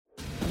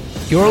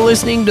You're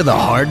listening to the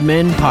Hard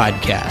Men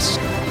Podcast,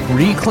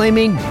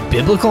 reclaiming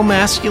biblical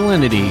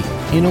masculinity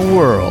in a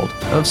world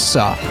of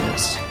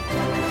softness.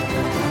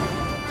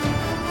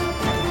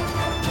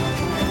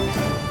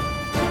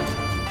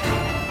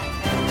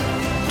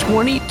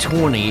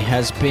 "2020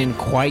 has been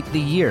quite the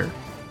year.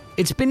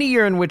 It's been a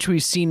year in which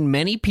we've seen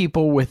many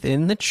people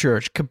within the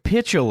church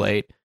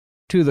capitulate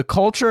to the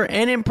culture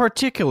and in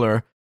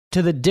particular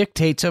to the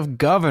dictates of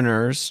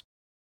governors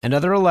and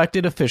other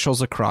elected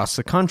officials across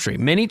the country.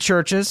 Many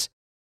churches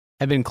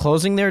have been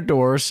closing their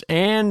doors,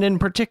 and in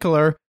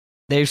particular,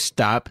 they've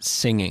stopped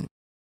singing.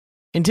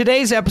 In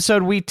today's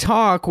episode, we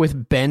talk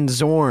with Ben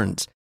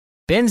Zorns.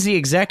 Ben's the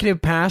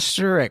executive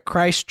pastor at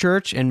Christ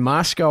Church in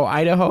Moscow,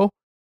 Idaho,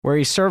 where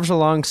he serves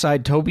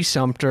alongside Toby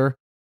Sumpter,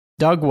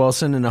 Doug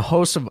Wilson, and a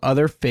host of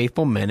other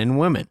faithful men and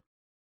women.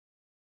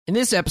 In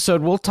this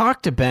episode, we'll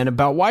talk to Ben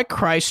about why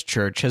Christ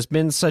Church has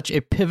been such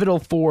a pivotal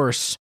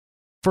force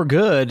for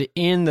good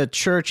in the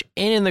church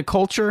and in the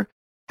culture,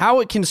 how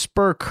it can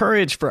spur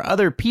courage for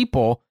other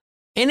people,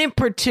 and in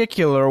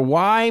particular,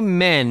 why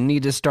men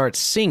need to start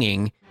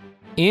singing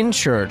in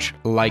church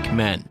like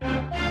men.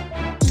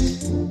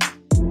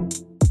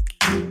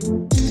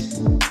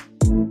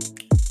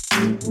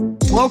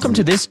 Welcome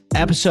to this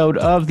episode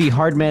of the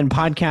Hard Men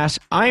Podcast.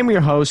 I am your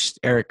host,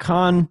 Eric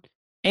Kahn,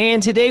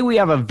 and today we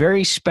have a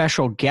very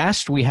special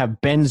guest. We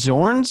have Ben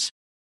Zorns,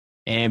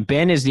 and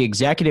Ben is the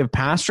executive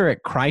pastor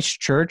at Christ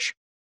Church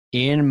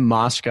in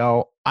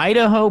Moscow,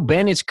 Idaho.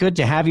 Ben, it's good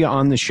to have you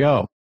on the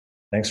show.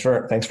 Thanks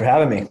for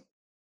having me.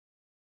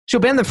 So,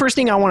 Ben, the first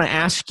thing I want to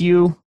ask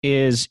you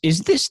is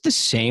this the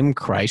same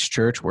Christ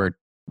Church where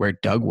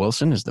Doug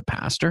Wilson is the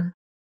pastor?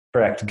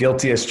 Correct.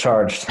 Guilty as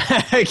charged.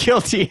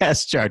 Guilty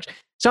as charged.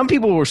 Some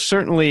people will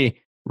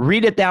certainly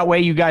read it that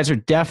way. You guys are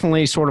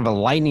definitely sort of a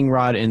lightning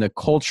rod in the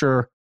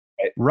culture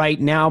right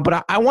now.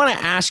 But I want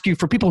to ask you,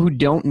 for people who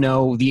don't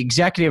know, the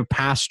executive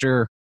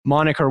pastor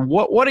moniker,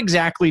 what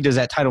exactly does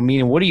that title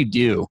mean, and what do you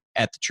do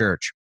at the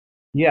church?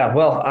 Yeah,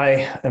 well,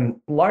 I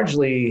am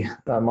largely,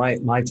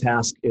 my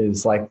task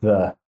is like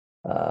the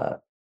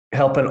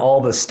helping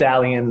all the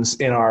stallions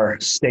in our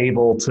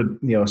stable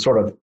to, sort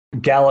of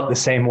gallop the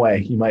same way,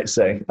 you might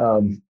say.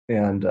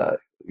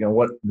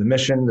 What the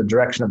mission, the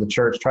direction of the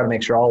church, try to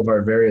make sure all of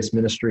our various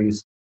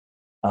ministries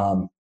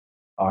are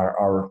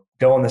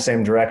going the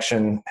same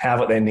direction, have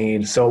what they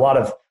need. So a lot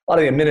of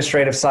the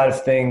administrative side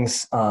of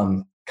things,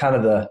 kind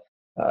of the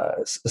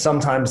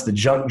sometimes the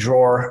junk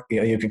drawer,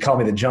 you could call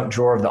me the junk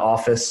drawer of the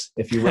office,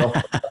 if you will.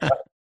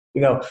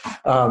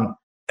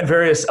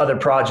 Various other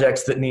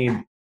projects that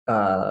need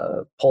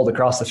pulled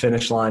across the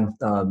finish line.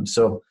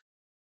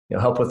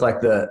 Help with like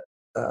the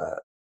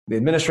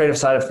administrative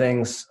side of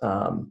things,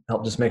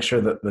 help just make sure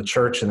that the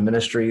church and the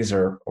ministries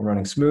are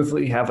running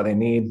smoothly, have what they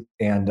need,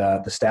 and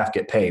the staff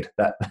get paid.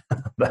 That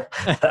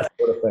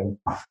sort of thing.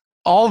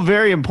 All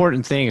very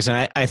important things.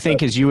 And I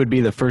think, as you would be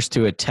the first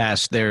to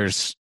attest,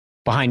 there's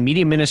behind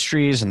media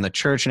ministries and the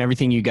church and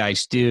everything you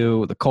guys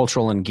do, the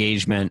cultural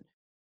engagement,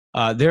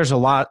 there's a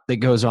lot that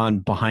goes on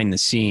behind the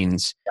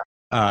scenes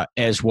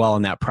as well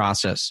in that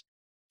process.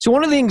 So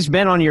one of the things,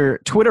 Ben, on your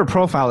Twitter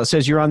profile, it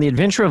says you're on the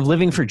adventure of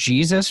living for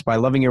Jesus by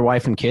loving your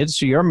wife and kids.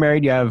 So you're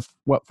married. You have,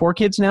 4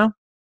 kids now?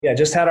 Yeah,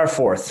 just had our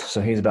 4th.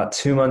 So he's about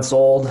 2 months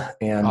old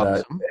and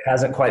awesome.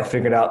 Hasn't quite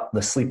figured out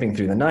the sleeping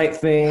through the night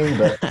thing,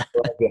 but we're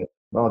all good.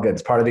 All good.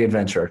 It's part of the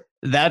adventure.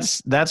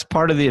 That's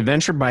part of the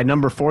adventure. By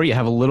number 4, you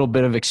have a little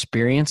bit of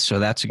experience, so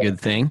that's a good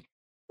thing.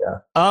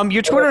 Yeah.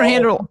 Your Twitter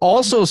handle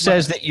also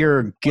says that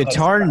you're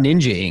guitar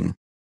ninjaing.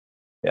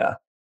 Yeah.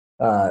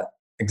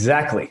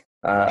 Exactly.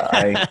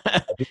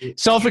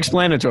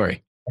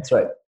 Self-explanatory. That's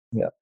right.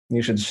 Yeah.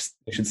 You should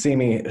see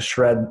me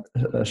shred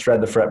the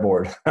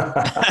fretboard.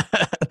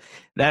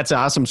 That's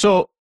awesome.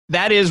 So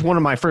that is one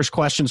of my first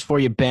questions for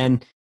you,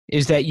 Ben,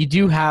 is that you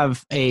do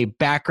have a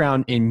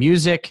background in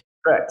music.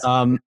 Correct.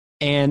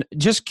 And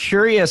just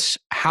curious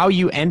how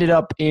you ended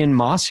up in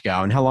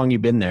Moscow and how long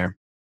you've been there.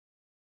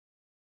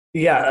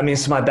 Yeah, I mean,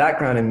 so my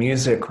background in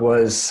music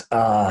was,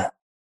 I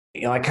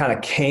kind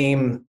of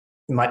came.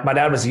 My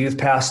dad was a youth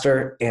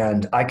pastor,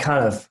 and I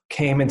kind of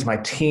came into my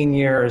teen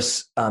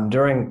years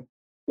during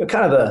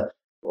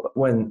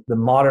when the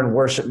modern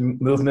worship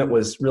movement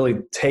was really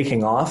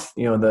taking off.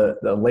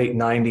 The late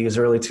 '90s,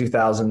 early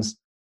 2000s,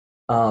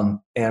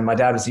 and my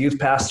dad was a youth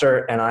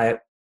pastor, and I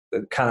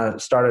kind of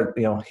started,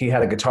 he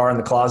had a guitar in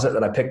the closet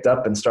that I picked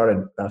up and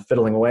started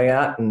fiddling away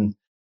at, and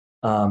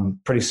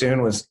pretty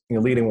soon was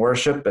leading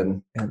worship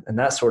and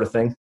that sort of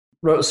thing.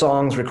 Wrote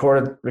songs,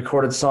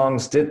 recorded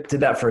songs, did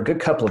that for a good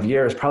couple of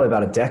years, probably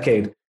about a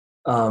decade.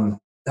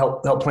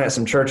 Helped plant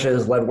some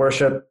churches, led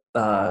worship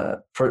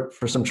for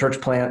some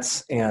church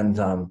plants, and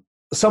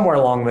somewhere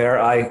along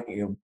there I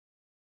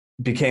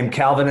became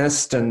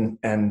Calvinist,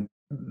 and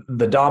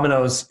the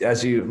dominoes,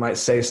 as you might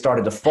say,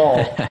 started to fall.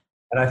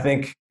 And I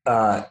think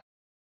and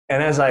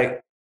as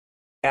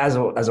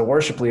a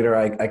worship leader,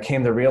 I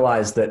came to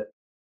realize that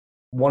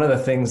one of the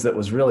things that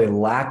was really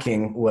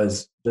lacking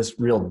was this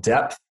real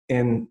depth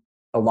in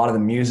a lot of the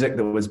music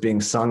that was being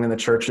sung in the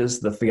churches.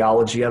 The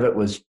theology of it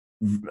was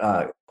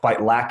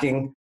quite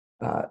lacking,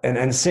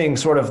 and seeing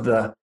sort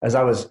of as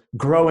I was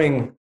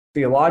growing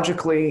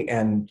theologically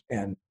and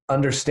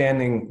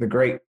understanding the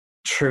great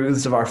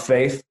truths of our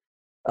faith,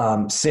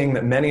 seeing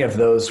that many of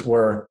those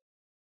were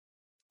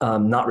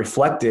not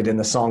reflected in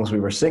the songs we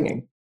were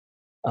singing,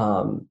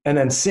 and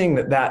then seeing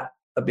that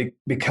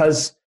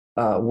because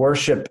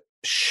worship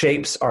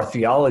shapes our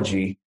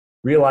theology,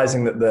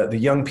 realizing that the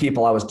young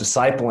people I was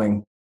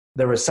discipling,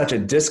 there was such a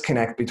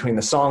disconnect between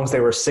the songs they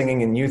were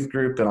singing in youth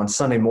group and on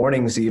Sunday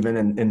mornings, even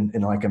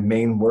in like a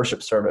main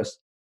worship service.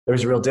 There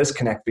was a real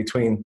disconnect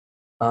between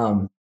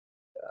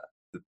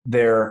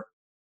their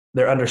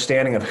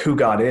understanding of who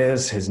God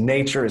is, His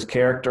nature, His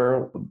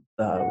character,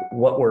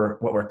 what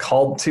we're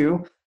called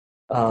to.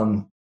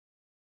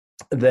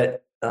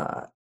 That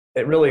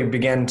it really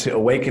began to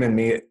awaken in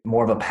me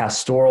more of a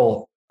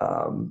pastoral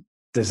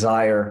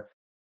desire,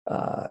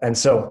 and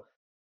so,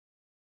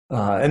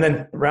 and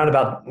then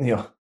roundabout,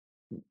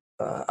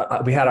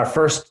 we had our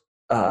first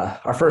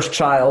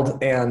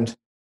child, and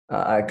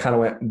I kind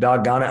of went,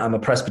 doggone it, I'm a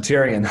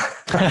Presbyterian.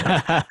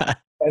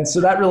 And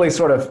so that really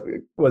sort of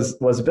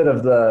was a bit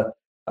of the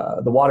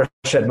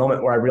watershed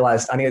moment where I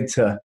realized I needed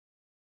to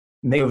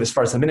move as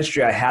far as the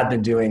ministry I had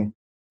been doing,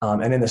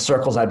 and in the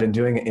circles I'd been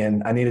doing it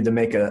in. I needed to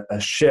make a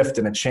shift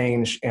and a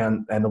change,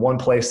 and the one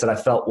place that I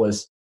felt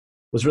was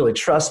really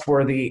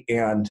trustworthy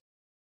and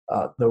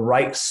the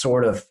right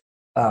sort of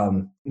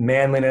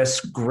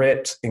manliness,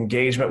 grit,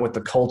 engagement with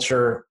the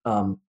culture,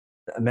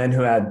 men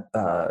who had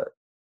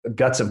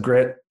guts of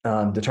grit,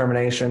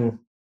 determination,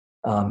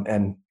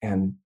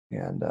 and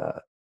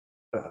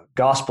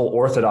gospel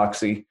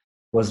orthodoxy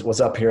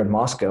was up here in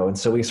Moscow. And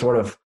so we sort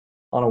of,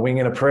 on a wing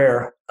and a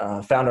prayer,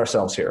 found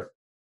ourselves here.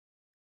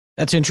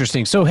 That's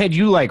interesting. So had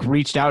you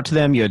reached out to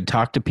them? You had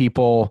talked to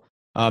people.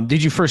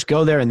 Did you first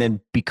go there and then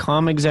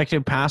become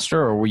executive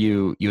pastor, or were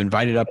you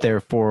invited up there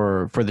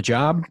for the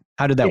job?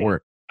 How did that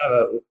work?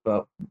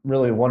 A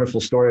really wonderful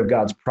story of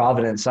God's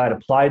providence. I had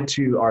applied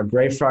to our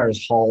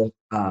Greyfriars Hall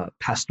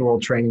pastoral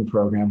training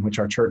program, which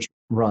our church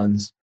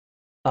runs.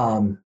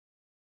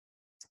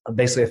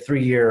 Basically a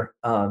 3-year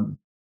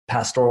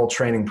pastoral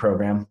training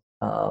program.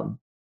 And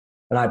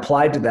I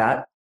applied to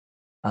that,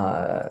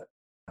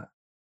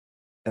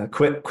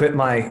 quit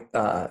my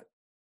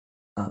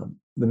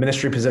the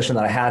ministry position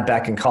that I had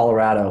back in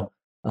Colorado.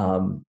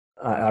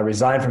 I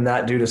resigned from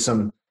that due to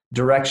some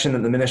direction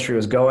that the ministry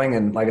was going,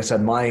 and like I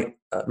said, my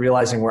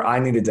realizing where I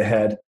needed to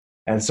head.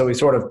 And so we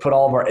sort of put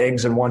all of our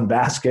eggs in one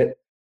basket,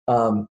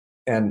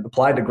 and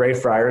applied to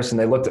Greyfriars, and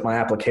they looked at my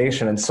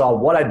application and saw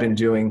what I'd been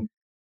doing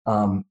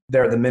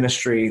there at the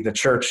ministry, the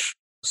church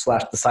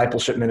 /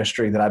 discipleship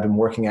ministry that I've been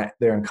working at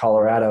there in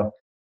Colorado.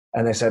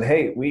 And they said,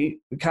 hey, we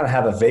kind of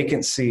have a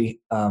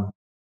vacancy on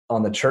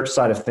the church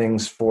side of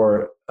things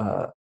for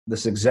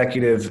this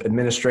executive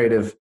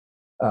administrative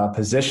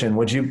position.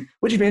 Would you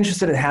be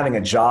interested in having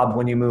a job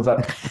when you move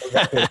up?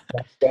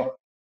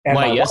 And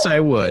why, yes,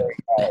 I would.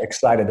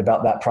 Excited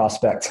about that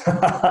prospect.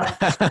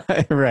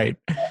 Right.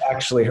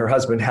 Actually, her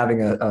husband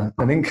having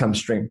an income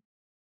stream.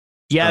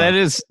 Yeah,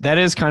 that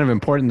is kind of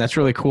important. That's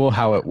really cool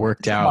how it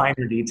worked out.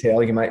 Minor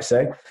detail, you might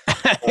say.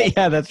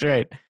 Yeah, that's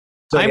right.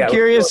 So, I'm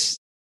curious.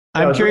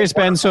 I'm curious,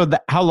 Ben. So,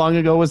 how long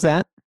ago was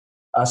that?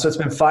 So it's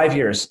been 5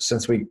 years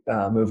since we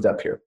moved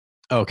up here.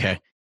 Okay.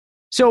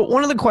 So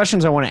one of the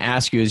questions I want to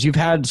ask you is, you've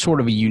had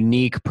sort of a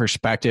unique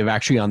perspective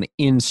actually on the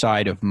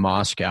inside of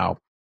Moscow.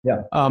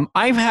 Yeah.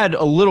 I've had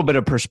a little bit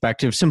of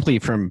perspective simply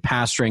from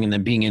pastoring and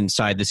then being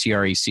inside the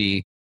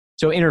CREC.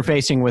 So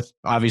interfacing with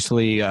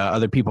obviously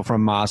other people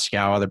from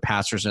Moscow, other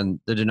pastors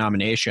in the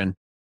denomination.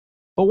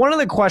 But one of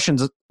the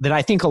questions that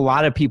I think a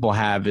lot of people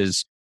have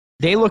is,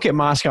 they look at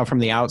Moscow from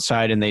the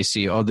outside and they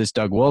see, oh, this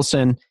Doug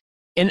Wilson.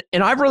 And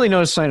I've really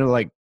noticed kind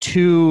of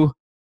two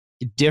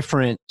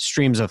different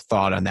streams of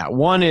thought on that.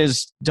 One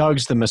is,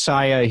 Doug's the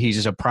Messiah.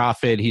 He's a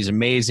prophet. He's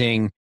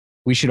amazing.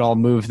 We should all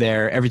move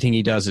there. Everything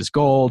he does is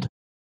gold.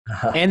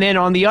 And then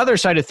on the other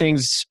side of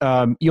things,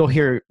 you'll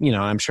hear,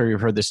 I'm sure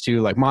you've heard this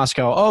too,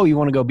 Moscow, oh, you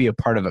want to go be a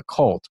part of a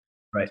cult.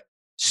 Right.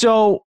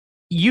 So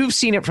you've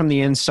seen it from the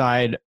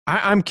inside.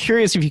 I'm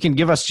curious if you can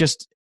give us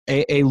just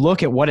a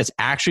look at what it's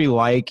actually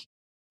like,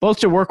 both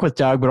to work with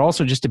Doug, but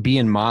also just to be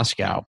in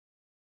Moscow.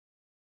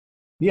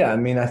 Yeah, I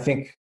mean, I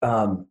think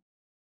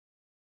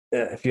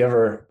if you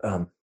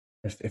ever,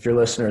 if your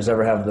listeners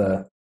ever have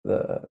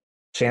the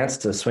chance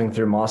to swing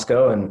through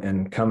Moscow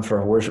and come for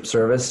a worship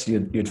service,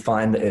 you'd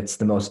find that it's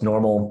the most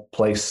normal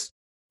place.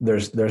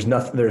 There's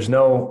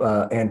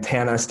no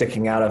antenna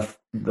sticking out of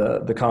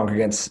the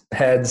congregants'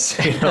 heads.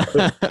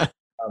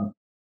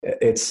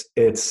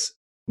 It's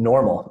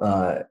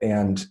normal,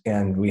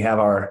 and we have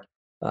our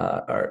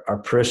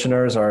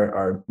parishioners,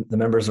 the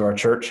members of our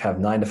church have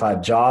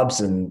 9-to-5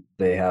 jobs, and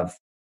they have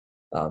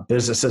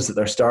businesses that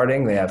they're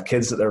starting. They have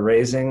kids that they're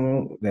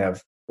raising. They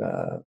have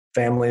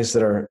families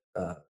that are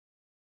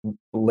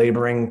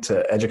laboring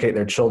to educate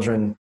their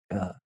children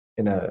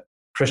in a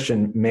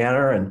Christian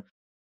manner,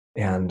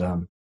 and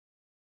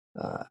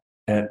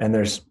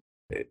there's,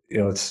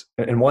 it's,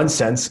 in one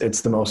sense,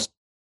 it's the most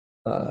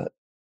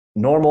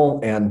normal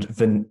and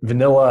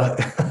vanilla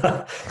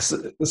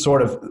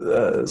sort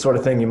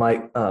of thing you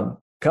might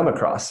come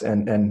across.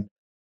 Um,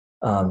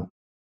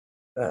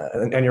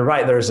 and you're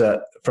right.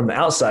 From the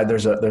outside,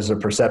 there's a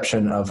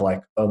perception of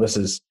like, oh, this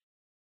is.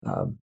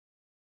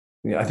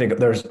 I think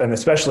and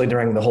especially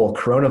during the whole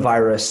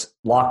coronavirus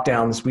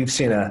lockdowns, we've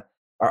seen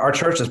our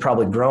church has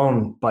probably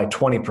grown by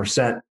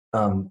 20%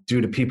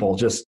 due to people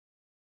just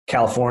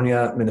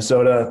California,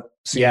 Minnesota,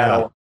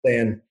 Seattle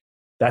saying,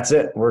 that's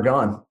it, we're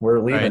gone, we're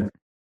leaving. Right.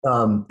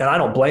 And I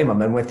don't blame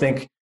them. And we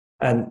think,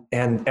 and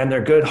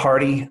they're good,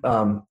 hearty.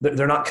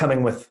 They're not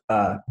coming with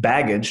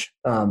baggage,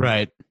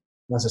 right,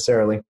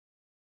 necessarily,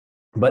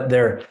 but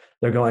they're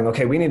going,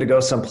 okay, we need to go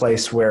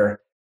someplace where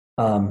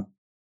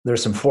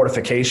there's some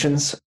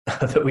fortifications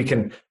that we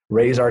can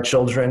raise our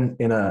children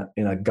in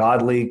a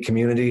godly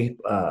community.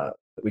 That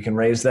we can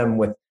raise them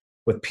with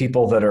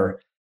people that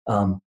are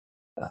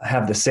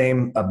have the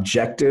same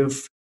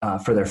objective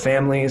for their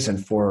families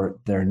and for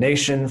their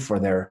nation, for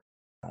their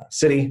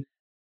city.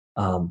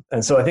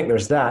 And so I think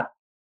there's that.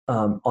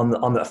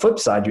 On the flip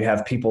side, you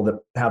have people that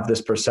have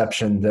this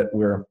perception that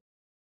we're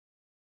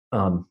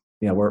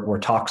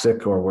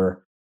toxic,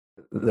 or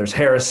there's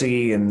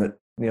heresy, and that,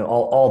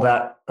 all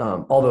that,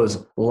 all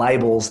those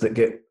labels that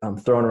get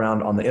thrown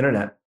around on the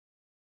internet.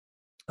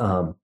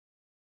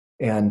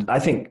 And I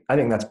think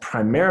that's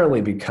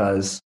primarily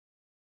because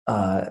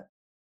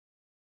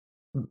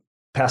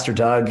Pastor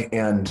Doug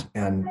and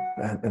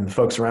the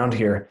folks around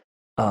here,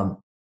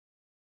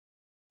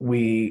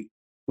 we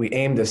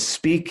aim to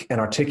speak and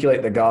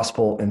articulate the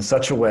gospel in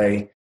such a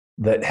way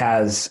that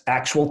has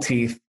actual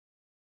teeth,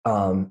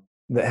 that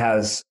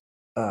has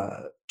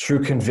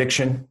true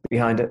conviction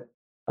behind it.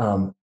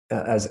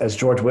 As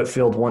George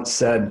Whitefield once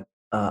said,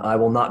 I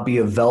will not be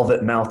a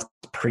velvet-mouthed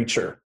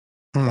preacher.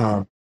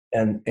 And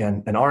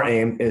our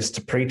aim is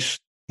to preach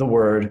the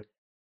word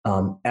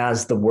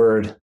as the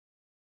word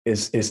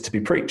is to be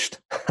preached,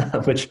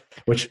 which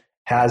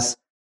has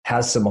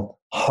some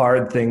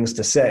hard things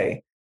to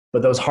say,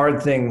 but those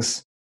hard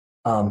things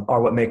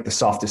are what make the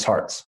softest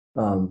hearts.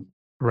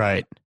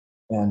 Right.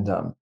 And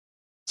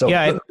so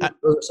those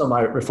are some of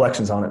my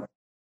reflections on it.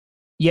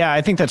 Yeah,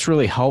 I think that's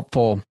really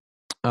helpful.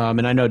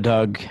 And I know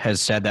Doug has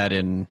said that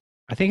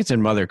I think it's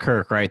in Mother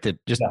Kirk, right? That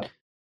just,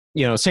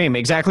 same,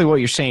 exactly what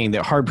you're saying,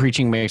 that hard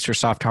preaching makes for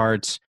soft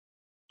hearts.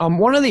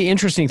 One of the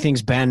interesting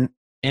things, Ben,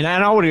 and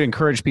I would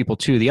encourage people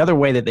too, the other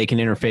way that they can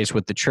interface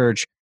with the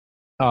church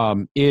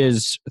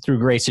is through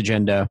Grace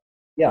Agenda.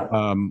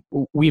 Yeah.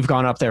 We've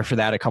gone up there for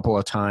that a couple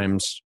of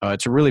times.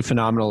 It's a really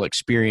phenomenal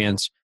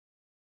experience.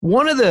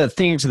 One of the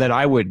things that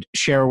I would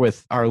share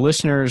with our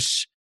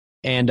listeners,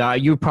 and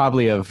you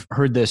probably have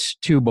heard this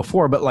too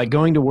before, but like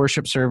going to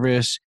worship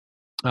service,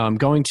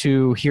 going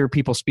to hear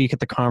people speak at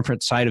the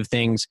conference side of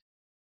things.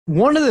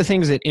 One of the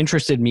things that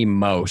interested me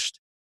most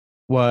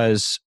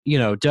was,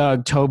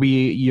 Doug, Toby,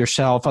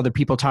 yourself, other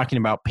people talking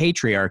about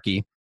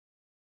patriarchy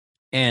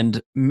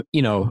and,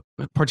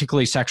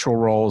 particularly sexual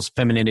roles,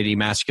 femininity,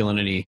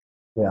 masculinity,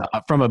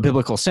 from a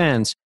biblical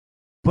sense.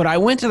 But I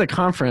went to the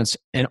conference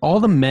and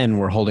all the men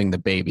were holding the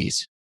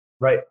babies.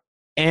 Right.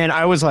 And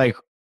I was like,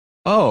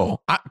 because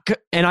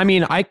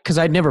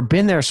I'd never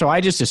been there, so I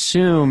just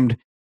assumed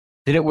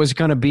that it was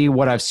going to be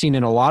what I've seen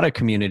in a lot of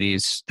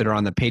communities that are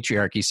on the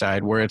patriarchy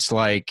side, where it's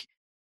like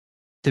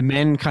the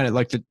men kind of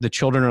like the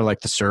children are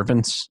like the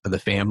servants of the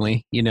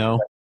family, and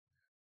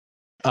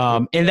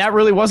that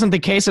really wasn't the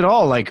case at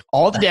all. Like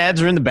all the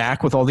dads are in the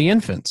back with all the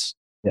infants.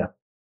 Yeah.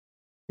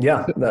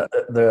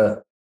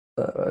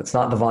 It's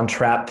not the Von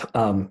Trapp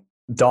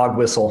dog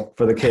whistle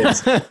for the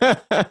kids.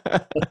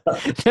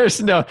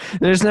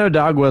 There's no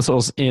dog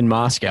whistles in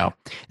Moscow.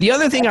 The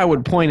other thing I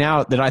would point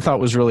out that I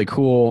thought was really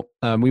cool,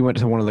 we went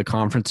to one of the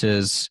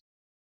conferences,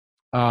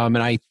 and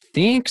I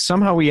think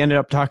somehow we ended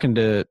up talking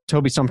to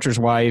Toby Sumter's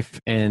wife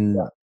and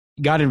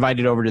got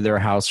invited over to their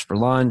house for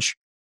lunch.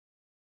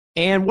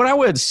 And what I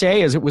would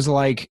say is it was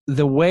like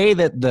the way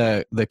that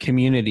the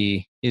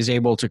community is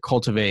able to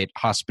cultivate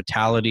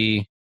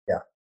hospitality,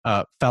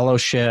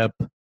 fellowship.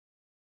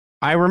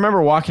 I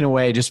remember walking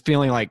away just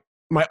feeling like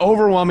my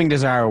overwhelming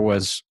desire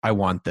was, I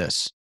want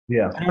this.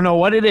 Yeah. I don't know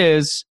what it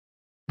is,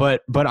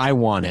 but I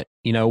want it.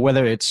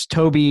 Whether it's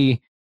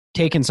Toby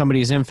taking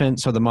somebody's infant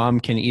so the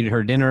mom can eat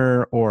her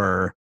dinner,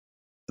 or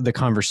the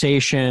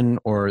conversation,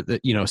 or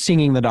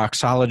singing the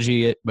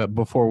doxology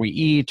before we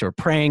eat, or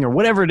praying, or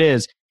whatever it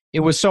is. It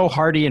was so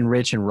hearty and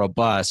rich and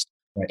robust.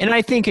 Right. And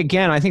I think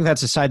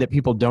that's a side that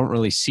people don't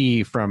really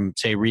see from,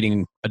 say,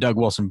 reading a Doug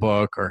Wilson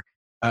book or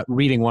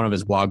reading one of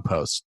his blog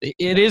posts.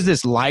 It is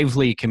this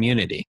lively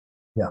community.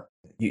 Yeah.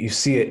 You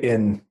see it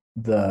in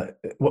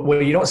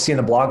what you don't see in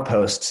the blog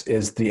posts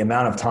is the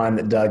amount of time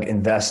that Doug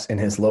invests in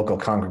his local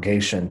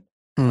congregation,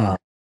 the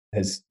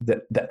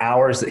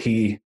hours that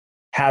he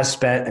has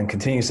spent and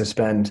continues to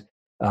spend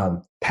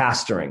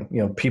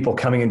pastoring, people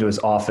coming into his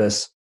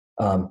office,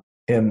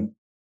 the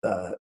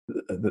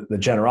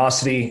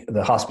generosity,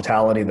 the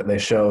hospitality that they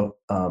show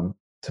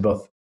to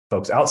both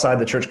folks outside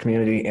the church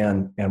community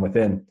and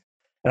within.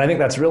 And I think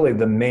that's really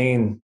the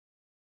main,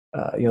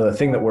 the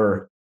thing that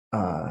we're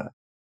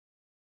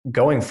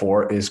going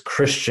for is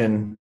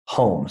Christian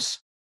homes,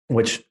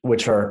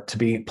 which are to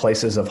be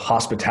places of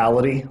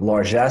hospitality,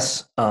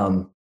 largesse,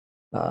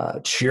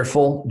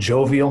 cheerful,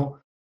 jovial.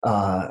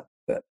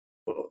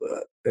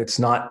 It's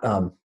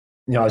not,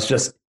 it's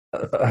just,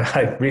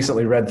 I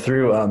recently read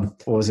through,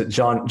 what was it,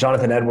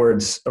 Jonathan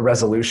Edwards'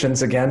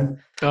 resolutions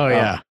again. Oh,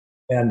 yeah.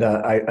 And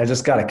I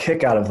just got a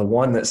kick out of the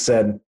one that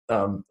said,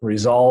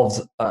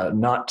 resolved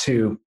not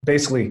to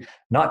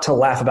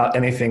laugh about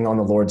anything on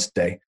the Lord's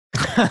day.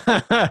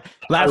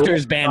 Laughter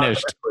is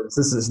banished.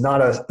 This is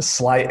not a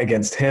slight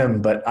against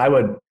him, but I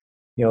would,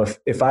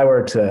 if I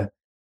were to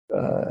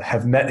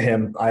have met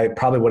him, I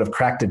probably would have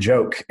cracked a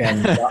joke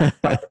and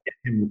get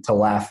him to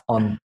laugh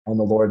on the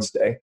Lord's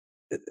day.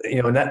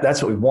 And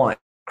that's what we want: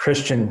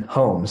 Christian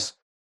homes.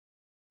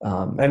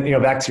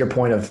 And back to your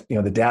point of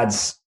the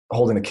dads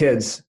holding the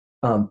kids.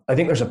 I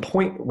think there's a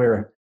point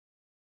where,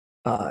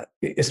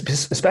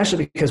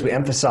 especially because we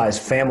emphasize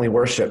family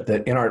worship,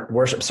 that in our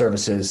worship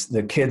services,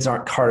 the kids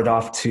aren't carted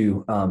off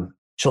to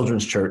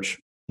children's church.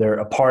 They're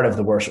a part of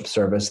the worship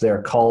service.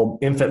 They're called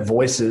infant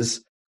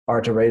voices,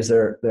 are to raise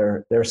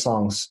their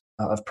songs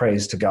of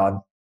praise to God.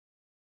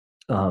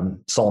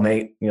 Psalm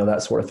 8,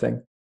 that sort of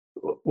thing.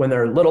 When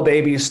they're little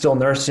babies still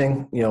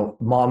nursing,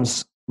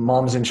 mom's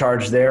in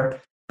charge there.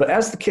 But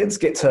as the kids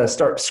get to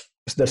start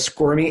the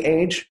squirmy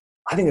age,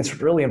 I think it's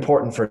really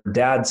important for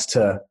dads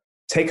to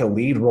take a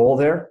lead role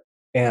there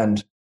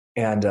and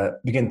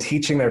begin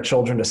teaching their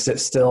children to sit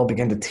still,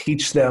 begin to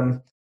teach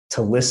them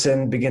to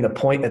listen, begin to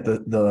point at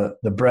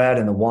the bread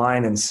and the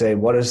wine and say,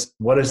 what does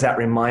that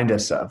remind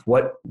us of?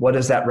 What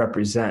does that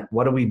represent?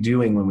 What are we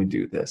doing when we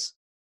do this?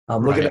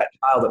 Look at that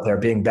child up there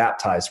being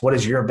baptized. What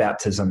does your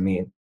baptism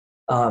mean?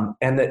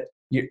 And that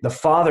the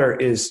Father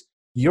is,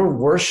 your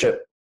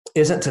worship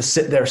isn't to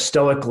sit there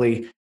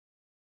stoically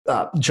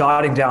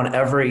jotting down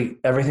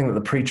everything that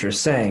the preacher is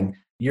saying.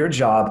 Your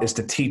job is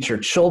to teach your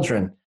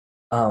children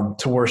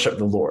to worship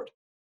the Lord.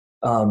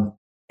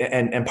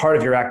 And part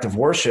of your act of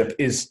worship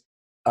is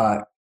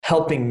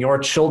helping your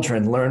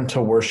children learn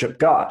to worship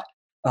God.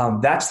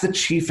 That's the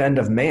chief end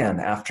of man,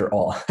 after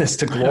all, is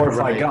to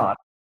glorify God.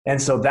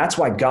 And so that's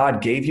why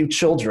God gave you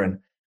children,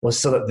 was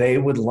so that they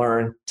would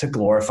learn to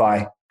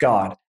glorify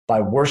God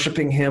by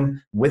worshiping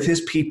him with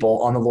his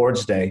people on the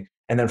Lord's day,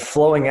 and then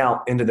flowing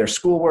out into their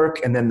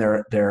schoolwork and then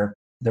their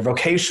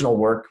vocational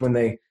work when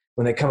they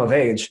come of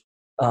age,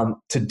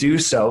 to do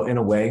so in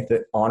a way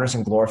that honors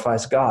and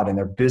glorifies God in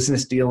their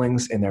business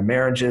dealings, in their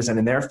marriages, and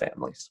in their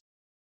families.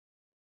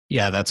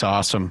 Yeah, that's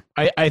awesome.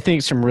 I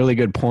think some really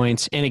good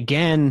points. And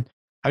again,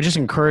 I just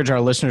encourage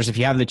our listeners, if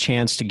you have the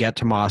chance to get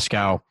to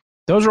Moscow,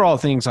 those are all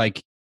things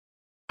like,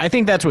 I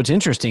think that's what's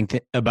interesting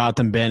about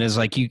them, Ben, is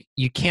like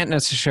you can't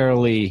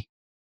necessarily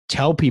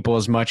tell people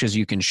as much as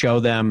you can show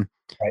them,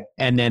 right?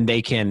 And then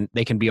they can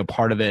be a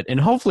part of it. And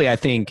hopefully, I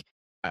think,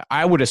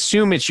 I would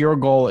assume it's your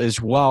goal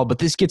as well, but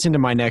this gets into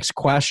my next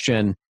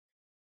question.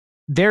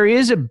 There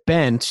is a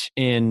bent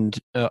in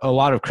a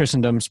lot of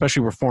Christendom,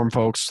 especially Reformed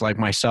folks like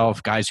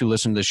myself, guys who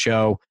listen to the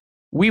show.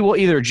 We will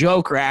either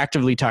joke or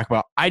actively talk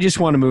about, I just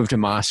want to move to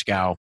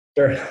Moscow.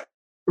 Sure.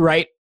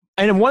 Right?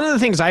 And one of the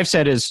things I've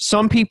said is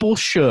some people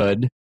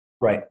should.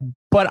 Right.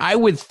 But I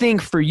would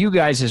think for you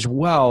guys as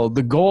well,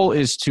 the goal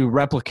is to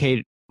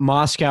replicate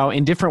Moscow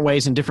in different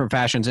ways, in different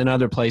fashions, in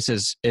other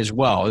places as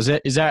well. Is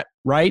that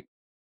right?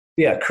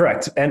 Yeah,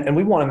 correct. And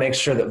we want to make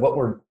sure that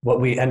what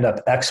we end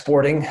up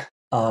exporting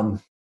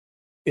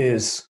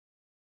is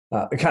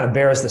it kind of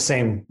bears the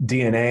same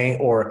DNA,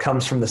 or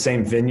comes from the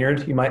same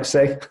vineyard, you might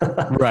say.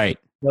 Right.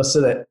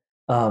 So that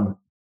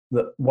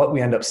what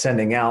we end up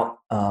sending out,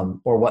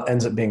 or what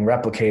ends up being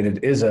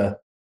replicated, is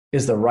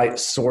the right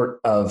sort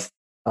of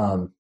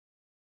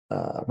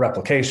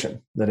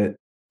replication, that it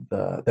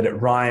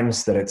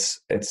rhymes, that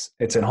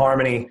it's in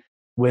harmony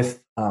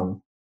with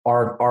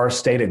our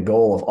stated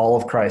goal of all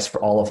of Christ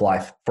for all of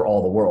life, for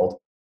all the world.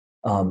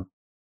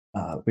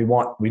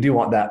 We do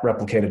want that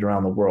replicated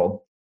around the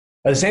world.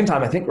 At the same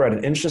time, I think we're at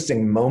an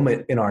interesting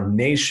moment in our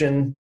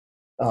nation,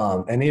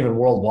 and even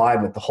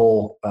worldwide, with the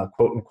whole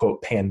quote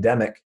unquote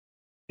pandemic,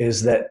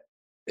 is that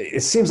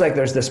it seems like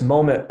there's this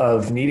moment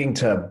of needing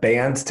to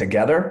band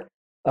together,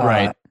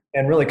 right,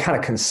 and really kind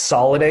of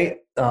consolidate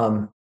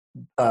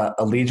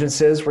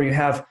allegiances, where you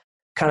have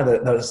kind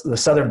of the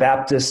Southern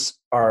Baptists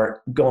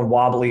are going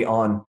wobbly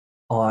on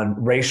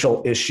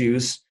racial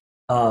issues.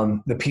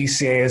 The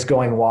PCA is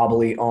going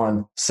wobbly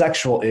on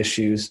sexual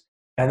issues.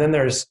 And then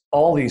there's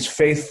all these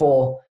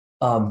faithful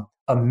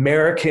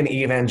American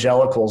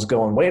evangelicals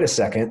going, wait a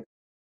second,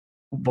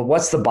 but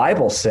what's the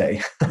Bible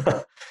say?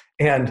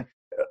 and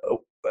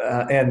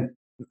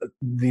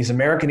these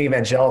American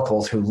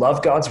evangelicals who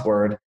love God's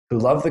word, who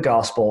love the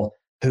gospel,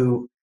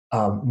 who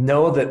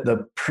know that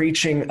the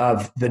preaching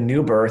of the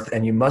new birth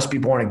and you must be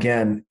born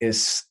again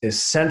is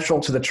central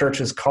to the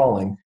church's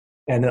calling,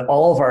 and that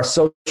all of our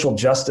social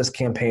justice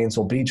campaigns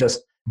will be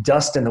just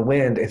dust in the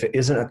wind if it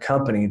isn't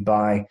accompanied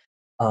by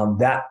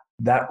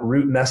that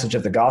root message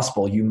of the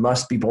gospel. You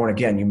must be born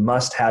again. You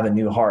must have a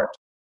new heart.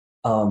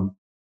 And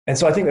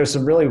so I think there's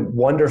some really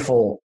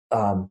wonderful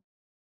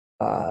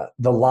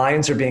the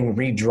lines are being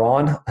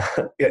redrawn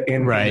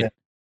in Right. the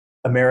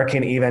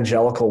American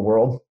evangelical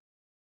world,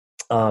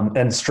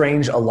 and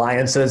strange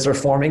alliances are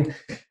forming,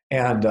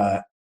 and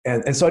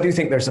so I do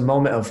think there's a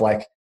moment of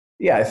like,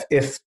 yeah,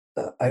 if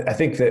I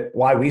think that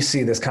why we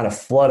see this kind of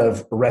flood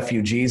of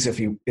refugees, if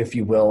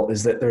you will,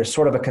 is that there's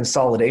sort of a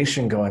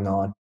consolidation going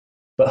on,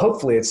 but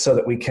hopefully it's so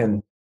that we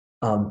can,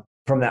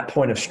 from that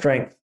point of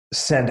strength,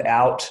 send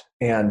out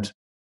and,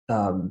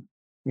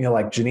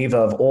 like Geneva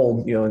of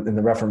old, in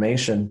the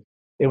Reformation,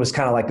 it was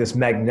kind of like this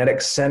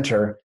magnetic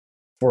center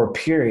for a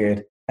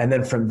period. And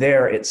then from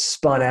there, it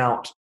spun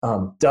out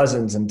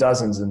dozens and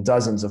dozens and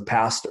dozens of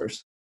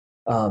pastors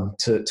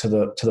to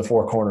the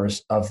four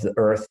corners of the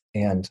earth,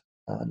 and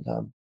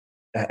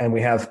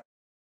we have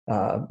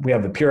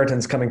the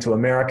Puritans coming to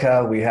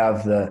America. We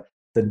have the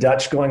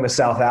Dutch going to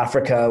South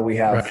Africa. We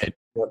have Right.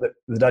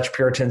 The Dutch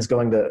Puritans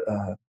going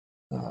to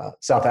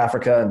South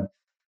Africa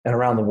and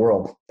around the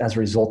world as a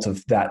result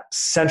of that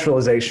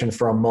centralization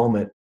for a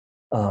moment,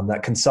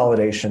 that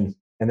consolidation,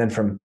 and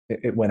then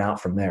it went out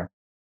from there.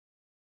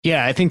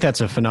 Yeah, I think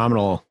that's a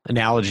phenomenal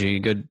analogy.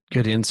 Good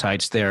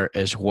insights there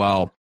as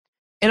well.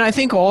 And I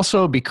think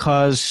also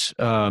because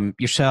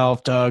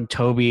yourself, Doug,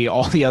 Toby,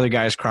 all the other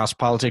guys cross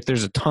politics,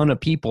 there's a ton of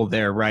people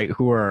there, right,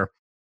 who are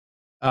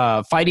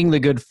fighting the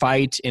good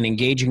fight and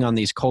engaging on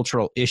these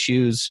cultural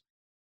issues.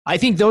 I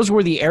think those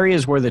were the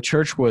areas where the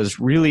church was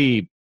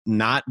really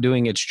not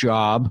doing its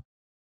job.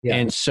 Yeah.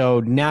 And so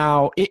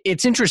now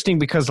it's interesting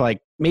because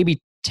like maybe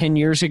 10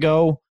 years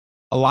ago,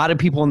 a lot of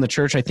people in the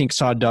church, I think,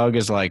 saw Doug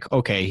as like,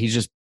 okay, he's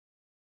just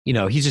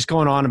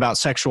going on about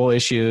sexual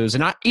issues.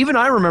 And I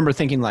remember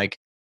thinking like,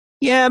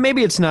 yeah,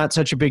 maybe it's not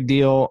such a big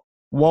deal.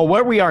 Well,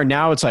 where we are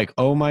now, it's like,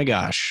 oh my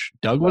gosh,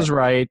 Doug was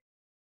right.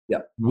 Yeah,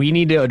 we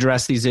need to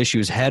address these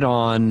issues head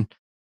on.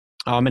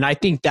 And I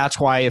think that's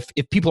why if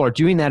people are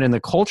doing that in the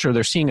culture,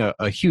 they're seeing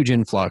a huge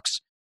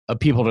influx of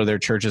people to their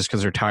churches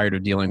because they're tired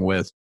of dealing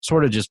with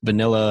sort of just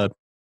vanilla,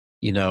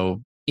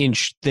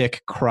 inch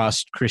thick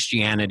crust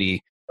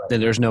Christianity, right, that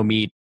there's no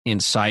meat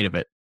inside of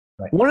it.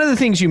 Right. One of the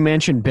things you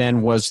mentioned,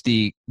 Ben, was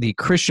the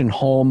Christian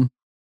home.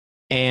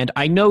 And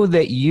I know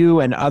that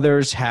you and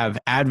others have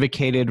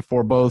advocated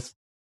for both,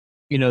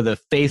 the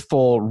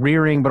faithful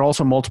rearing, but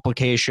also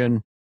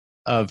multiplication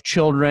of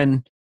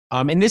children.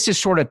 And this is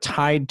sort of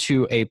tied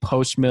to a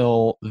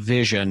post-mill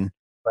vision.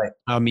 Right.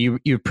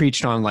 You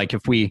preached on like,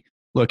 if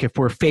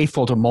we're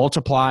faithful to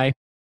multiply,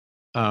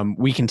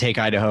 we can take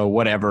Idaho,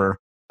 whatever.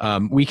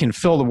 We can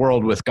fill the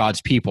world with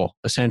God's people,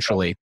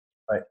 essentially.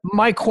 Right.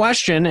 My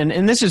question,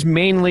 and this is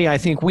mainly, I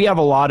think we have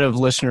a lot of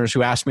listeners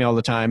who ask me all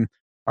the time,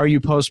 are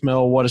you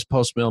post-mill? What does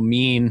post-mill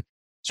mean?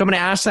 So I'm going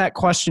to ask that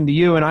question to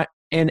you.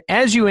 And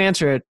as you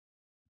answer it,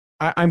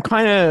 I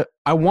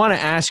want to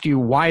ask you,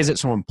 why is it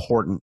so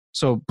important?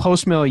 So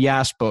post-mill,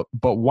 yes, but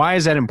why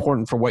is that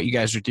important for what you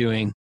guys are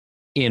doing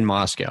in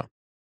Moscow?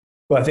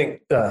 Well, I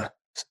think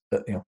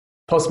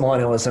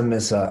post-millennialism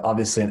is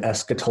obviously an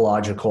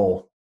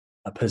eschatological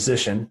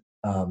position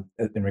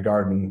in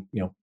regarding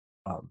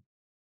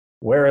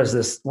where is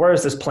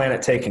this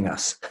planet taking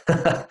us?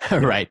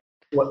 Right.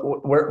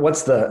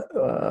 What's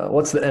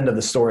the end of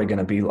the story going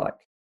to be like?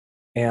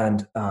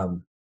 And I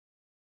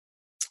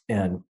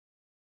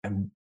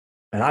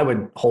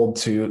would hold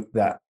to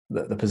that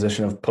the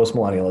position of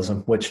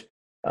postmillennialism, which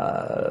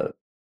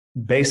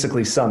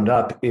basically summed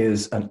up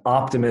is an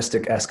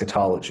optimistic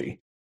eschatology.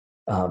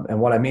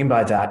 And what I mean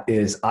by that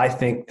is I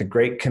think the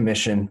Great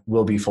Commission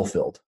will be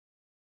fulfilled.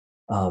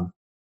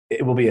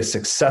 It will be a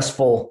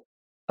successful,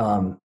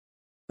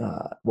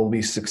 will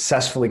be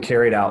successfully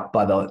carried out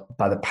by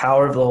the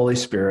power of the Holy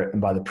Spirit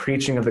and by the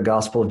preaching of the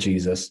gospel of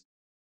Jesus.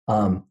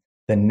 The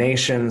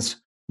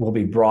nations will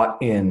be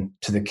brought in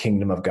to the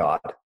kingdom of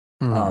God,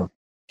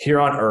 here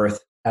on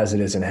earth as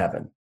it is in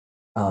heaven.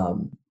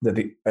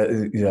 The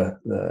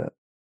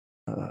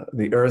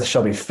earth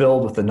shall be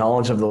filled with the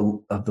knowledge of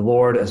the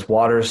Lord as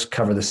waters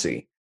cover the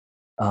sea.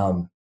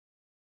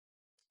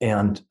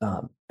 And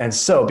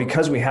so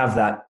because we have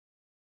that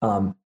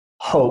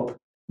hope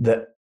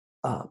that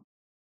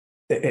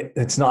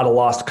it's not a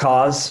lost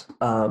cause,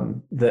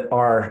 that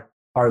our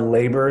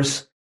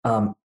labors,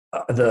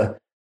 the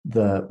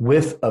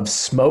whiff of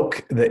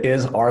smoke that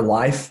is our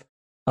life,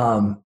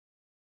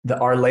 that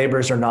our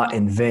labors are not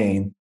in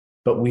vain,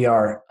 but we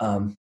are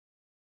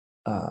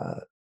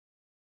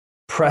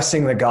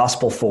pressing the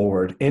gospel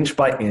forward inch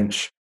by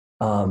inch,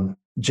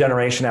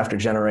 generation after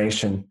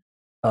generation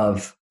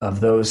of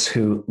those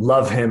who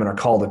love him and are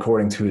called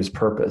according to his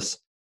purpose.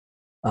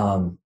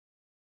 And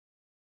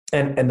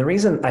the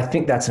reason I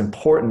think that's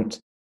important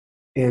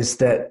is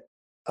that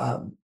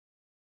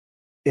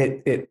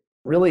it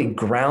really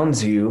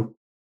grounds you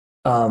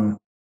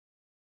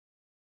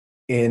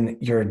in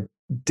your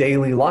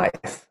daily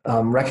life,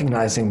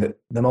 recognizing that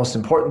the most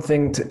important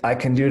thing I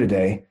can do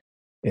today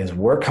is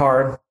work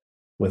hard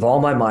with all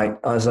my might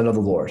as unto the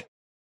Lord,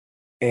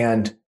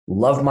 and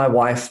love my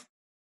wife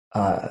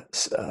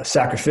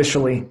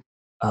sacrificially,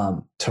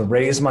 to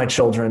raise my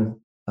children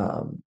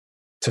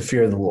to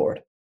fear the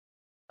Lord.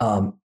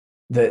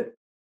 That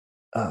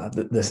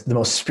the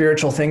most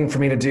spiritual thing for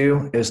me to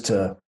do is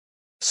to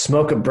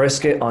smoke a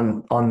brisket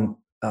on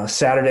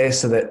Saturday,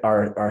 so that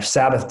our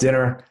Sabbath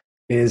dinner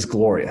is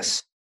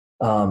glorious.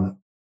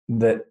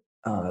 That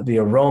the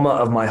aroma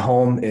of my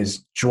home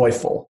is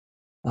joyful,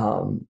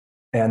 and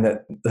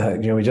that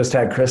we just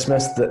had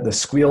Christmas. That the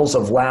squeals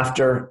of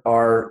laughter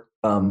are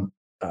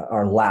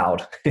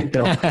loud.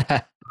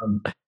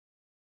 Um,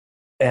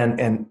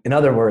 and in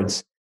other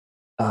words,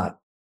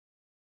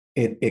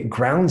 it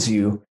grounds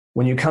you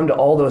when you come to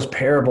all those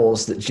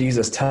parables that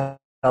Jesus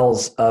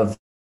tells of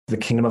the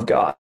kingdom of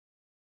God.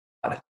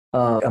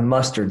 A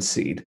mustard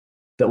seed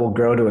that will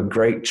grow to a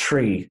great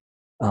tree,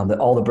 that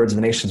all the birds of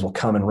the nations will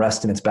come and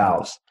rest in its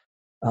boughs.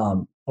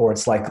 Or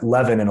it's like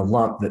leaven in a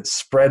lump that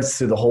spreads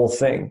through the whole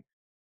thing.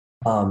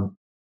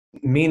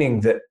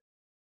 Meaning that,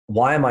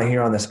 why am I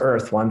here on this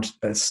earth? Well,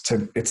 it's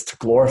to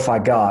glorify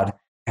God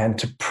and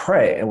to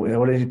pray. And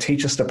what did he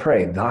teach us to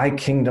pray? Thy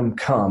kingdom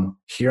come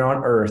here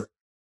on earth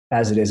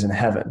as it is in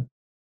heaven.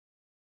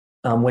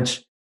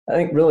 Which I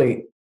think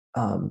really,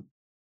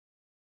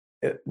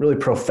 it really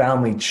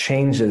profoundly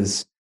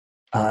changes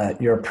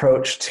your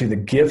approach to the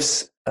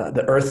gifts,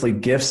 the earthly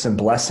gifts and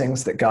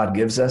blessings that God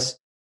gives us.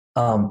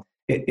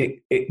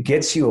 It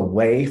gets you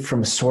away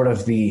from sort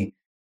of the,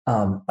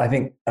 I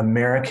think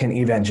American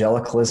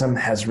evangelicalism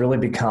has really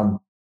become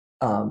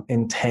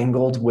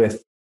entangled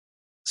with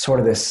sort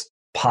of this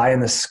pie in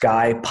the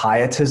sky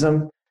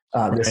pietism,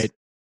 this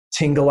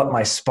tingle up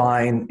my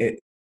spine,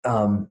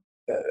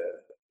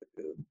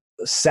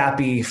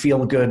 sappy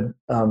feel good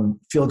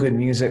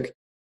music,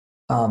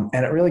 and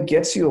it really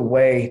gets you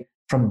away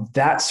from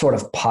that sort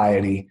of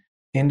piety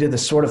into the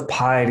sort of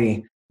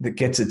piety that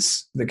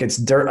gets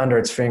dirt under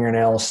its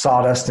fingernails,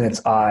 sawdust in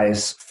its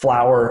eyes,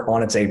 flour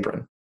on its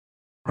apron.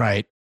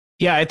 Right.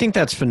 Yeah, I think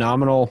that's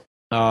phenomenal.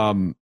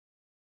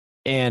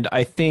 And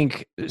I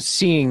think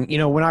seeing,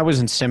 when I was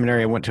in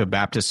seminary, I went to a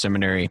Baptist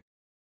seminary.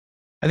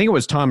 I think it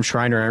was Tom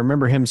Schreiner. I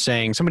remember him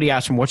saying, somebody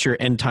asked him, what's your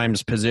end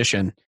times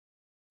position?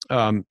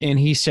 And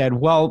he said,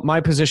 well,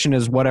 my position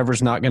is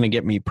whatever's not going to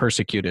get me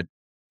persecuted.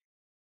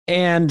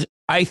 And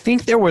I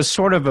think there was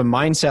sort of a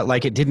mindset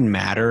like it didn't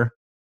matter,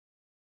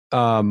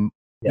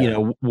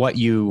 what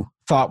you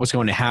thought was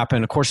going to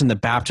happen. Of course, in the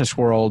Baptist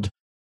world,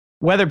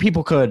 whether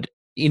people could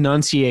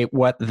enunciate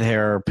what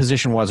their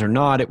position was or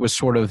not, it was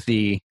sort of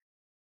the,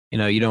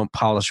 you don't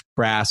polish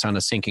brass on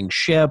a sinking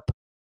ship.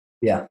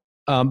 Yeah.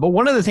 But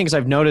one of the things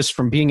I've noticed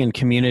from being in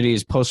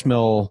communities,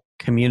 post-mill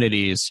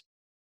communities,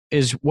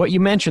 is what you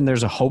mentioned.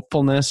 There's a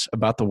hopefulness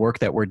about the work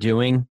that we're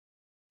doing.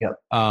 Yep.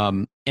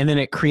 And then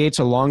it creates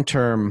a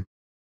long-term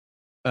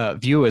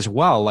view as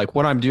well. Like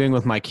what I'm doing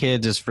with my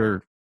kids is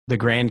for the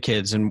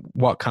grandkids and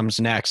what comes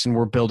next, and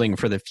we're building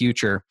for the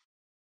future.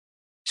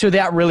 So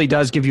that really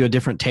does give you a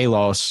different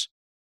telos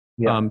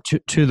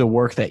to the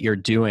work that you're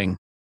doing.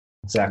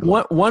 Exactly.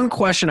 One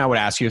question I would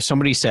ask you, if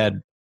somebody said,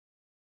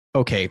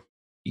 okay,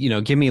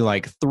 give me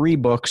like 3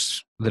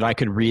 books that I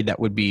could read that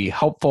would be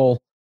helpful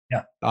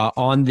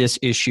on this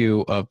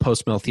issue of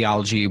post-mill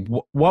theology,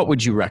 what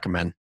would you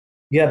recommend?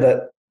 Yeah,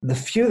 the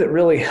few that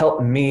really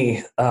helped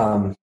me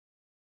was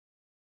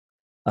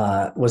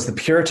The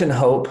Puritan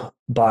Hope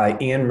by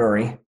Ian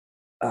Murray,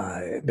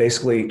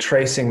 basically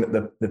tracing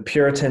that the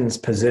Puritans'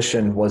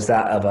 position was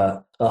that of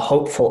a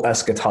hopeful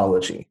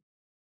eschatology,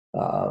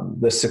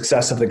 the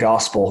success of the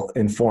gospel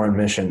in foreign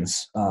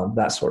missions,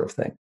 that sort of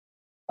thing.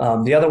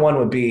 The other one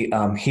would be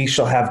He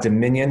Shall Have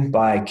Dominion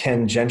by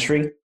Ken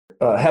Gentry.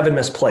 Heaven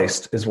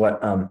Misplaced is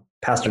what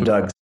Pastor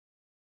Doug's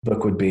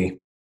book would be.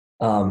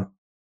 And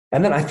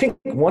then I think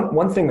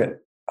one thing that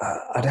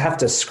I'd have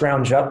to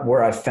scrounge up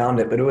where I found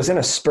it, but it was in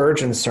a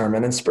Spurgeon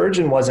sermon, and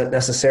Spurgeon wasn't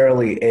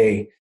necessarily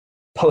a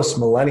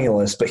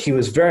post-millennialist, but he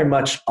was very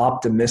much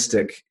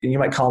optimistic. You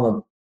might call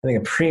him, I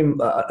think,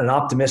 an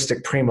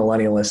optimistic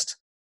premillennialist.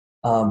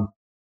 And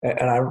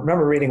I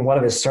remember reading one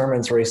of his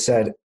sermons where he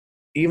said,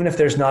 even if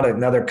there's not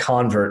another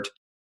convert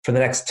for the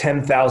next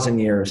 10,000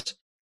 years,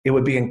 it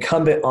would be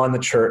incumbent on the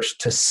church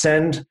to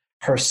send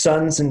her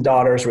sons and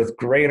daughters with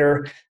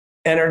greater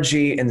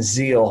energy and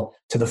zeal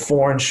to the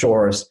foreign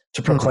shores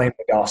to proclaim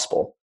the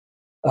gospel.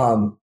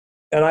 And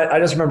I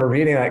just remember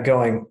reading that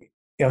going,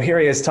 here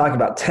he is talking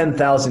about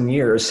 10,000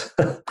 years.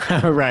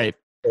 Right.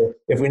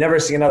 If we never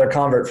see another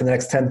convert for the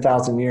next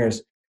 10,000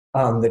 years,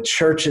 the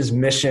church's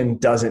mission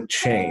doesn't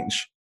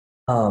change.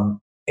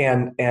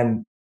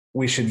 And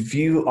we should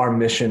view our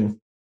mission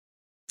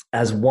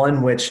as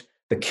one which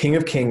the King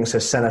of Kings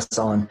has sent us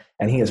on,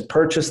 and he has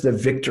purchased the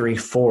victory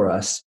for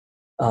us.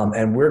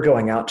 And we're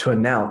going out to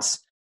announce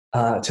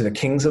to the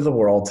kings of the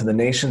world, to the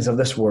nations of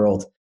this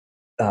world,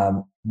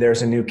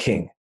 there's a new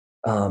king.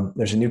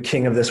 There's a new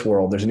king of this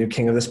world. There's a new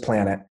king of this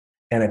planet.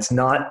 And it's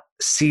not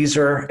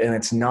Caesar, and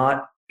it's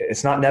not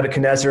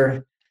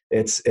Nebuchadnezzar.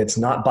 It's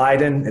not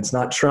Biden. It's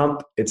not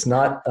Trump. It's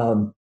none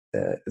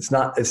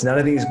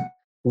of these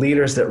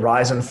leaders that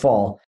rise and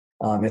fall.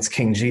 It's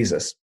King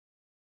Jesus.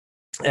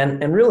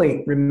 And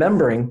really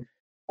remembering,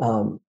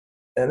 and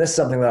this is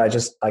something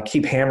that I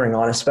keep hammering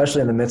on,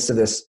 especially in the midst of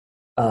this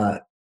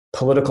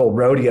political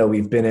rodeo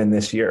we've been in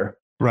this year.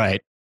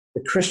 Right.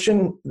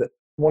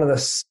 one of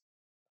the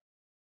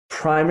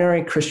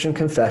primary Christian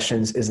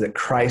confessions is that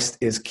Christ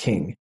is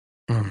king.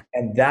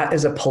 And that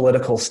is a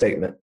political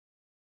statement.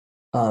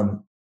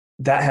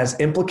 That has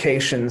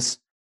implications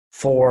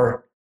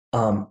for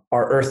our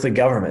earthly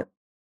government.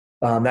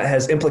 That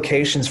has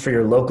implications for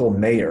your local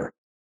mayor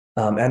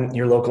and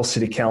your local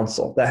city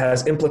council. That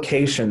has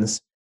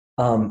implications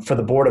for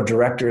the board of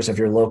directors of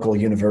your local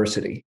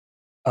university.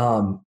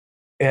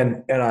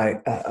 And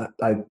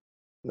I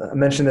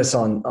mentioned this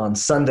on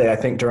Sunday, I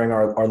think, during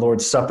our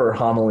Lord's Supper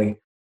homily,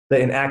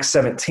 that in Acts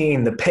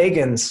 17, the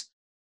pagans,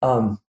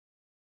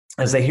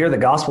 as they hear the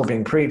gospel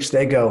being preached,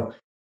 they go,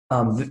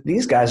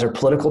 these guys are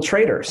political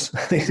traitors.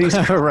 These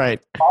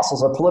right.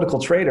 apostles are political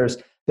traitors.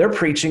 They're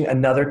preaching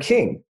another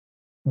king,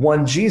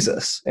 one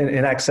Jesus,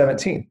 in Acts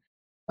 17.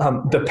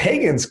 The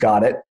pagans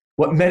got it,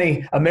 what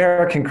many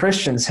American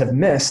Christians have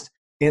missed,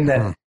 in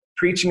that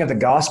preaching of the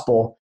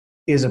gospel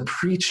is a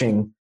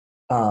preaching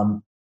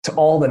to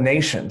all the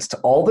nations, to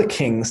all the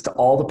kings, to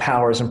all the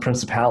powers and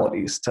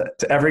principalities,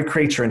 to every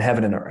creature in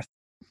heaven and earth.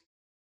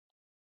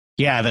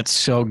 Yeah, that's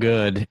so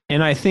good.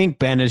 And I think,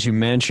 Ben, as you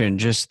mentioned,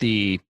 just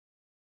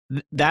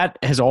that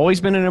has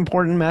always been an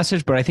important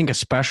message, but I think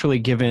especially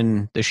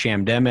given the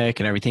shamdemic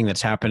and everything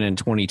that's happened in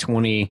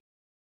 2020,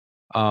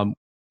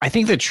 I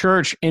think the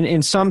church,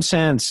 in some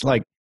sense,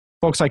 like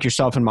folks like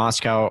yourself in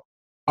Moscow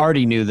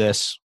already knew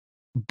this,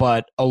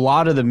 but a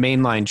lot of the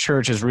mainline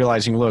church is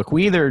realizing, look,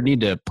 we either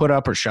need to put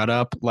up or shut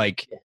up.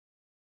 Like,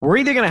 we're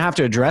either going to have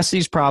to address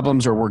these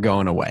problems or we're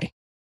going away.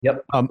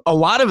 Yep. A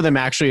lot of them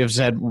actually have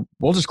said,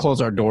 we'll just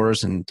close our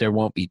doors and there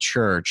won't be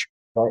church.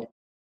 Right.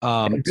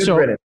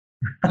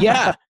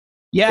 Yeah.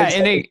 Yeah.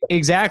 And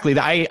exactly.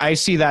 I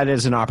see that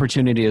as an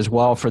opportunity as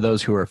well for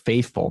those who are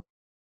faithful.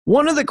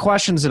 One of the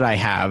questions that I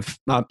have,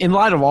 in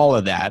light of all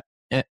of that,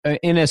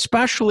 and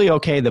especially,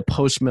 the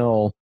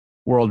post-mill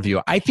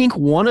worldview, I think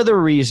one of the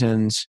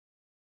reasons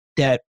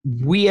that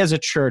we as a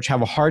church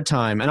have a hard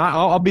time, and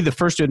I'll be the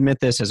first to admit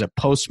this as a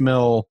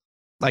post-mill,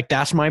 like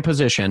that's my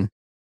position,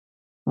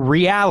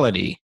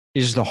 reality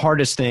is the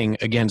hardest thing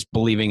against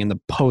believing in the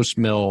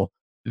post-mill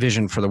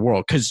vision for the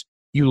world. Because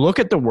you look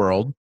at the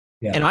world,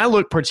 and I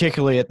look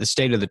particularly at the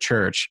state of the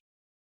church,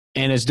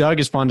 and as Doug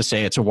is fond to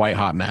say, it's a white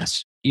hot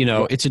mess.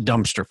 It's a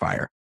dumpster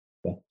fire.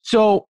 Yeah.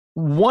 So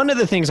one of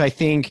the things I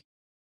think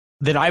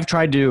that I've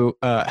tried to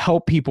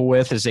help people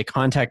with as they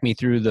contact me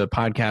through the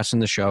podcast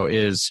and the show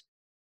is,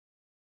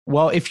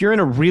 well, if you're in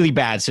a really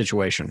bad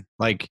situation,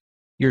 like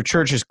your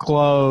church is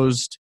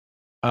closed,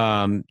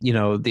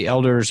 the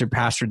elders or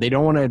pastor, they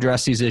don't want to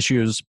address these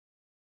issues.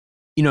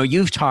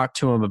 You've talked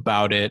to them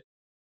about it.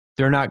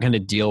 They're not going to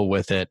deal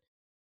with it.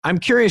 I'm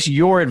curious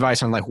your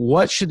advice on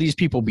what should these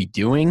people be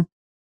doing?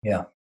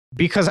 Yeah.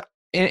 Because,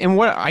 and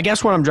what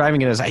I'm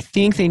driving at is I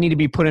think they need to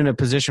be put in a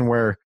position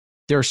where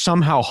they're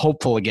somehow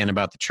hopeful again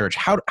about the church.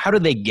 How do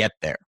they get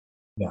there?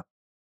 Yeah.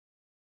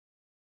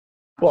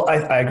 Well,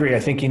 I agree. I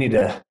think you need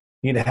to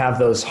have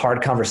those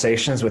hard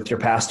conversations with your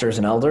pastors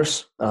and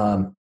elders.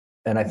 And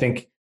I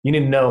think you need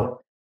to know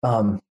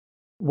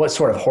what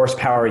sort of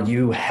horsepower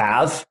you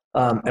have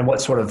and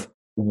what sort of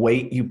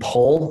weight you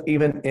pull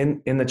even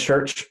in the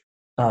church.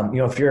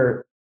 If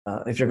you're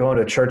going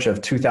to a church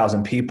of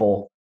 2,000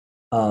 people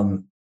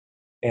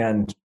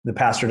and the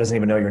pastor doesn't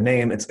even know your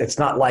name, it's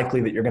not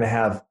likely that you're going to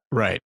have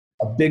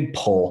a big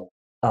pull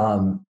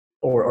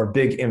or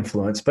big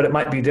influence. But it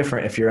might be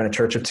different if you're in a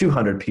church of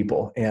 200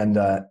 people and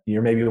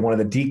you're maybe one of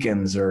the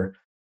deacons, or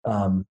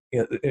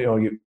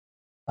you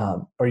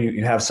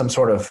have some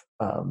sort of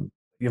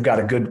you've got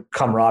a good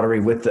camaraderie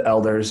with the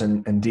elders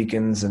and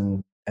deacons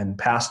and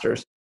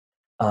pastors.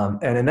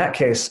 And in that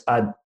case,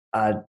 you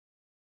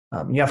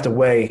have to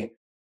weigh,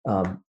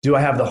 do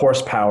I have the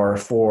horsepower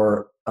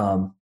for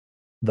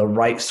the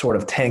right sort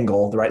of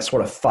tangle, the right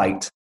sort of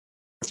fight?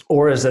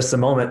 Or is this the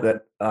moment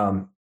that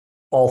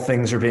all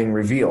things are being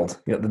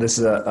revealed? This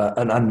is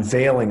an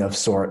unveiling of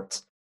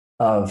sorts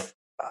of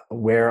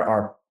where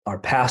our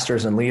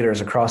pastors and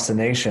leaders across the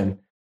nation,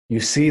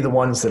 you see the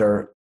ones that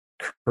are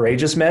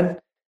courageous men,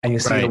 and you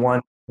see the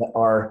ones that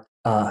are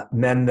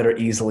men that are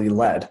easily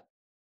led.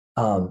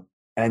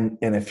 And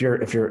if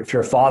you're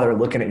a father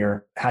looking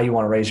at how you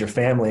want to raise your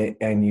family,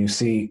 and you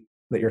see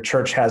that your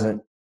church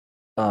hasn't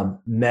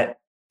met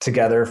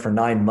together for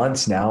 9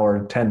 months now,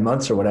 or 10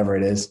 months, or whatever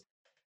it is,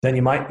 then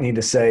you might need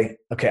to say,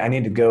 okay, I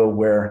need to go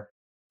where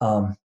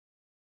godly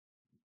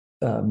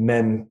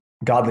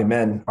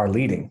men are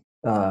leading.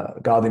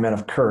 Godly men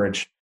of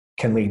courage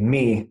can lead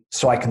me,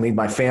 so I can lead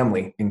my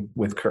family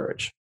with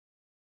courage.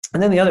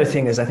 And then the other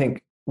thing is, I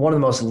think one of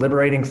the most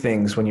liberating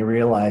things when you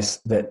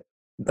realize that,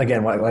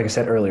 again, like I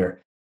said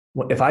earlier,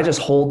 if I just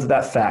hold to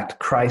that fact,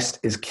 Christ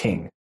is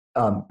king,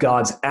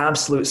 God's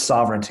absolute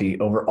sovereignty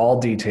over all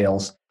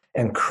details,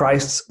 and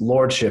Christ's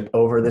lordship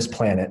over this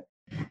planet,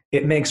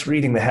 it makes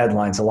reading the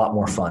headlines a lot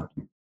more fun.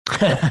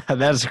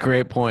 That's a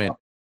great point.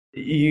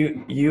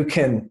 You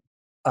can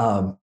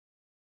laugh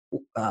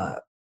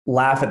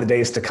at the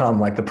days to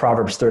come, like the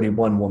Proverbs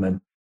 31 woman.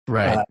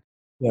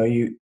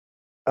 You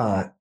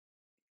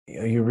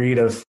read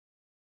of,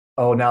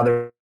 now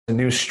there's a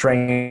new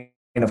strain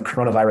of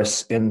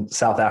coronavirus in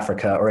South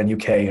Africa or in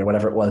UK or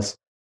whatever it was.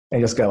 And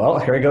you just go, oh,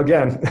 here we go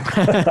again.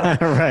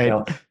 Right.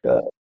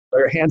 Throw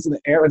your hands in the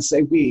air and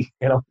say we,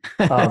 and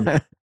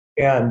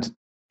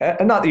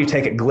not that you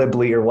take it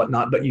glibly or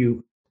whatnot, but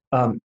you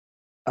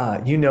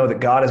know that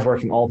God is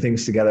working all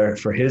things together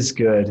for His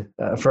good,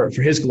 for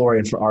His glory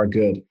and for our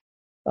good.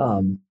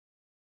 And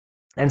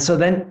so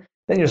then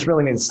you just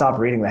really need to stop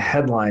reading the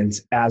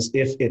headlines as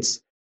if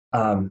it's,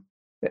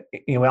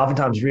 we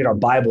oftentimes read our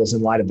Bibles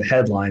in light of the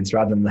headlines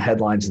rather than the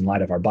headlines in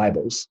light of our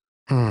Bibles.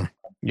 Yeah,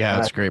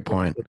 that's a great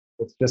point.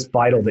 It's just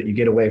vital that you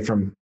get away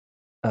from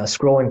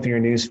scrolling through your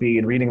news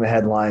feed, reading the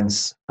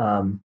headlines,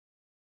 and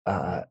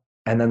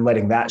then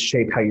letting that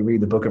shape how you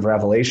read the book of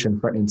Revelation,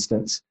 for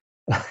instance.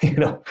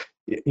 You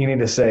need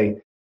to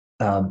say,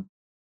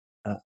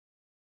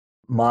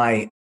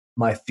 my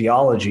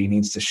theology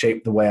needs to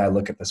shape the way I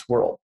look at this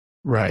world.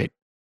 Right.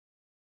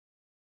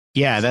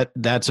 Yeah,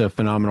 that's a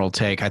phenomenal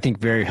take. I think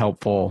very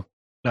helpful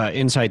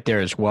insight there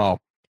as well.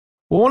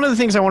 Well, one of the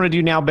things I want to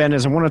do now, Ben,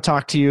 is I want to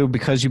talk to you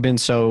because you've been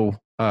so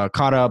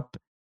caught up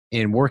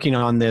in working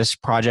on this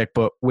project,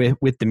 but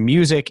with the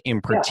music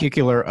in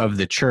particular of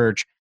the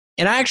church.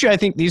 And I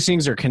think these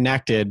things are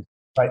connected.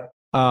 Right.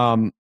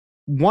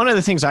 One of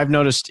the things I've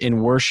noticed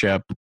in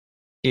worship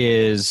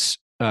is,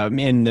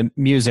 in the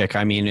music,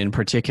 in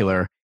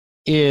particular,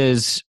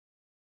 is,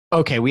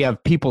 okay, we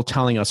have people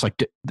telling us,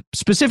 like,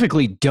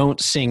 specifically,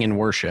 don't sing in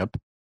worship.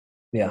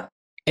 Yeah.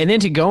 And then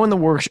to go in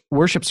the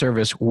worship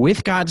service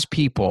with God's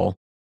people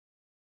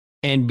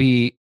and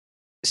be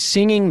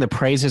singing the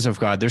praises of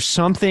God. There's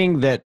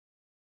something that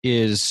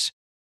is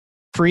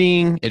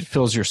freeing. It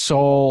fills your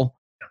soul.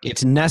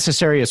 It's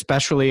necessary,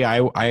 especially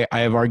I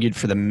have argued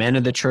for the men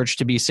of the church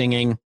to be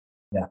singing.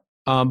 Yeah.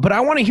 But I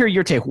want to hear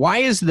your take. Why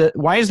is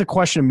the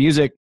question of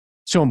music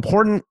so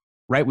important?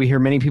 Right? We hear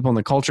many people in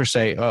the culture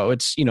say, "Oh,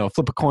 it's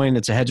flip a coin.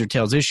 It's a heads or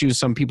tails issue."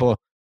 Some people,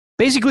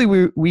 basically,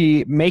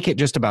 we make it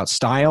just about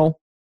style,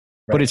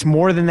 right, but it's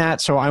more than that.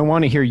 So I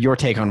want to hear your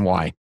take on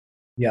why.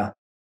 Yeah,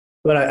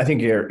 but I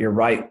think you're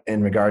right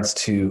in regards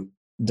to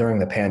during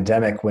the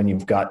pandemic when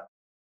you've got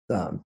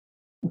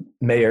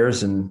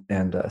mayors and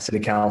city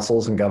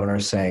councils and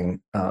governors saying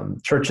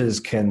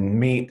churches can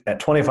meet at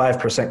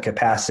 25%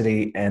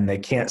 capacity and they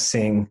can't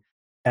sing,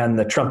 and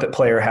the trumpet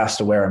player has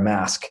to wear a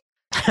mask.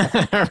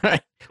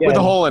 Right. With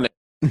a hole in it.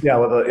 Yeah,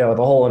 with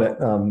a hole in it.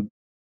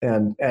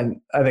 And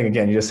I think,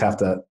 again, you just have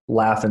to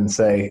laugh and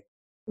say,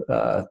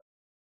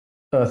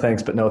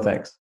 thanks, but no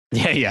thanks.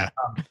 Yeah.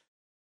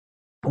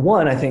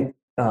 One, I think,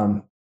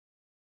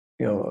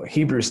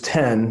 Hebrews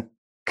 10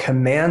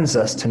 commands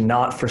us to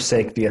not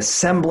forsake the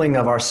assembling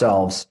of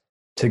ourselves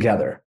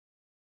together.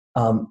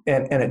 And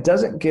it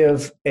doesn't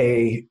give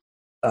a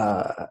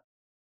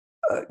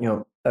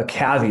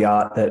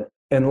caveat that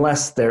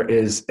unless there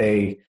is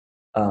a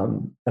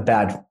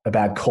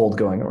bad cold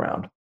going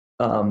around.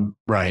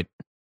 Right.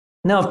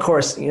 Now, of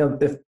course,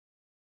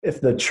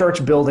 if the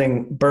church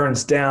building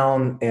burns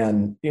down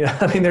and,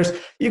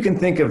 you can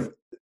think of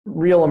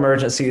real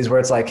emergencies where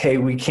it's like, hey,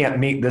 we can't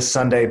meet this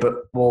Sunday,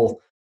 but we'll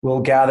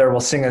gather,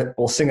 we'll sing a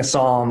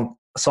psalm,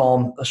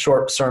 a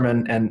short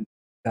sermon, and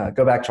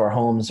go back to our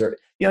homes. Or,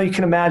 you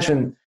can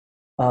imagine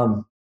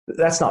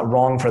that's not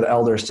wrong for the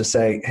elders to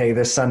say, hey,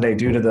 this Sunday,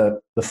 due to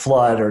the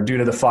flood or due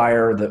to the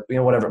fire,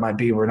 whatever it might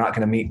be, we're not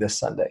going to meet this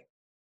Sunday.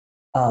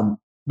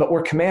 But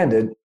we're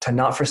commanded to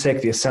not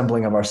forsake the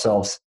assembling of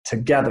ourselves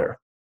together.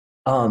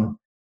 And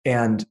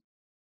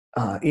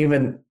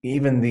even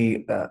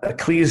the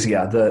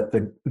ecclesia,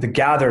 the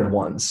gathered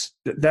ones,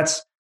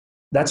 that's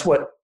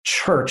what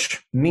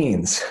church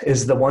means,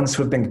 is the ones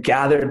who have been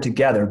gathered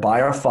together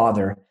by our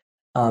Father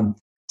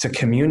to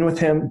commune with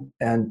Him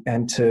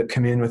and to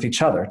commune with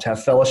each other, to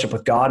have fellowship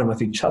with God and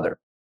with each other.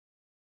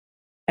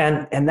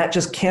 And that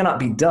just cannot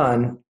be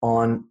done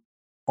on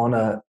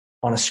a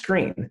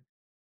screen.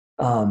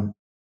 And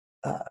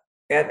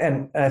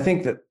I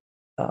think that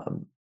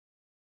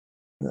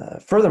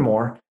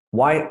furthermore,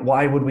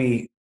 why would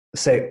we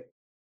say,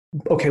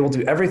 okay, we'll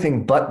do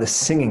everything but the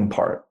singing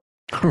part?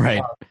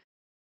 Right.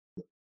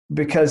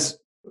 Because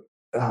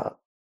Paul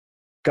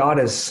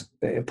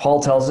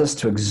tells us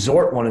to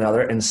exhort one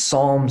another in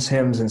psalms,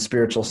 hymns, and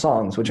spiritual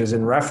songs, which is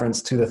in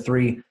reference to the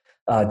three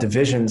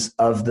divisions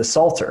of the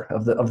Psalter,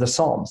 of the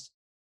Psalms.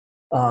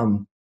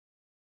 And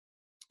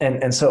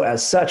so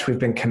as such, we've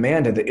been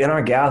commanded that in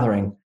our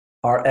gathering,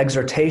 our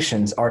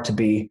exhortations are to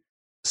be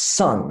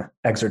sung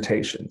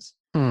exhortations.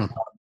 And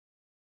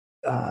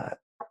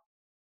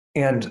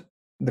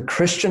the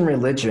Christian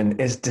religion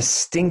is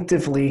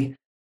distinctively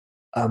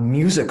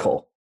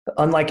musical.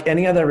 Unlike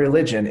any other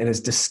religion, it is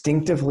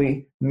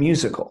distinctively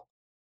musical.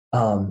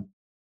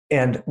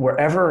 And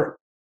wherever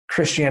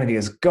Christianity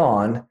is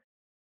gone,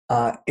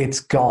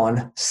 it's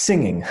gone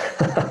singing.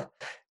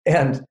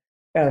 And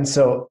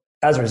so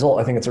as a result,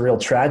 I think it's a real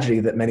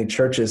tragedy that many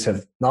churches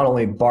have not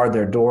only barred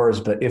their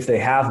doors, but if they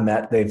have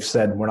met, they've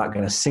said, we're not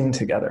going to sing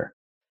together.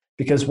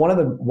 Because one of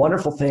the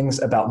wonderful things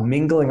about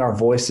mingling our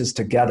voices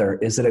together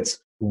is that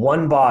it's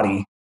one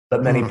body,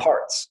 but many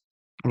parts.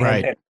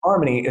 Right. And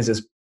harmony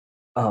is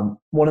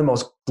one of the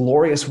most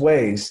glorious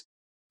ways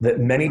that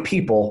many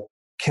people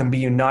can be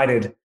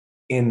united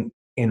in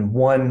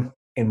one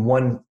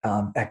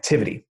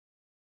activity,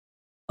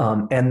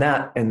 and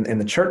that in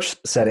the church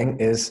setting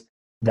is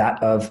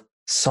that of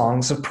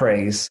songs of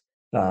praise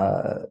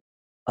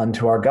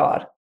unto our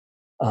God.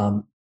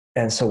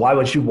 And so, why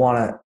would you want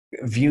to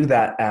view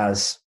that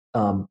as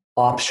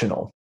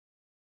optional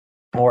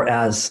or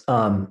as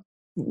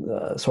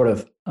sort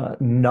of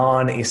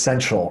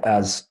non-essential,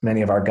 as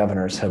many of our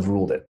governors have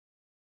ruled it?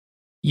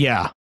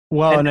 Yeah.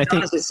 Well, and I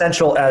think as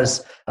essential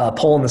as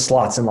pulling the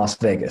slots in Las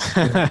Vegas.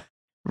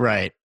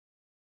 Right.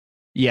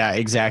 Yeah,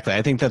 exactly.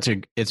 I think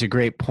it's a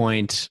great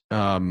point.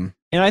 And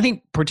I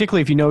think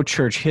particularly if you know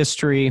church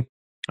history,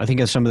 I think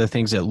of some of the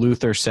things that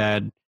Luther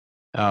said.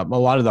 A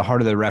lot of the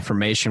heart of the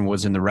Reformation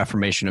was in the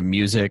Reformation of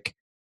music.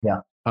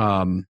 Yeah.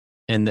 And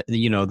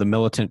the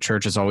militant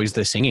church is always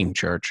the singing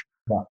church.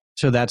 Yeah.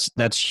 So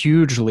that's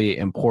hugely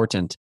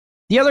important.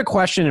 The other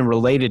question and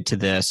related to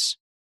this,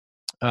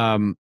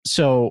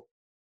 so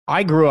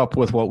I grew up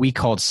with what we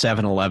called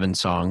 7-11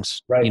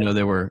 songs. Right.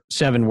 There were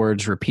 7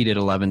 words repeated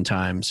 11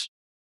 times.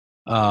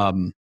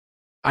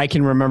 I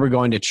can remember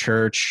going to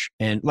church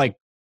and like,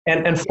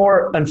 and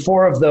four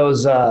of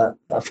those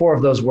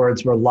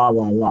words were la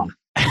la la.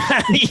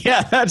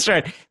 Yeah, that's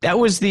right. That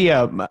was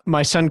the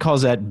my son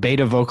calls that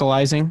beta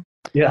vocalizing.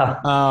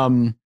 Yeah.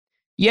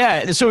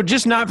 Yeah. So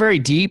just not very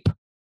deep.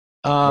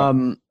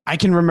 I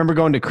can remember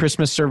going to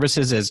Christmas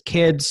services as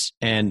kids,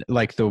 and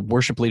like the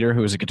worship leader,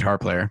 who was a guitar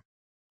player,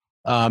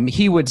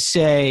 he would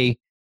say,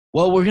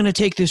 well, we're going to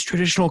take this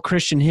traditional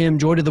Christian hymn,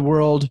 Joy to the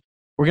World.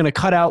 We're going to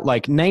cut out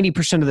like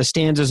 90% of the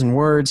stanzas and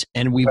words,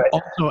 and we've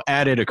also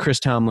added a Chris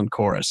Tomlin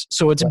chorus.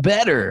 So it's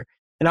better.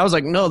 And I was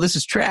like, no, this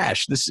is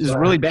trash. This is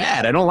really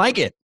bad. I don't like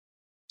it.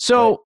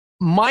 So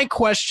my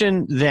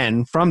question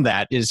then from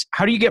that is,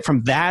 how do you get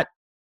from that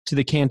to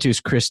the Cantus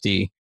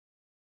Christi?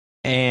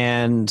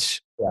 And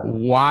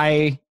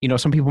why,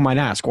 some people might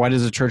ask, why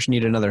does the church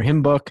need another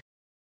hymn book?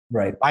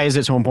 Right. Why is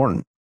it so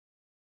important?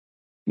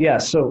 Yeah.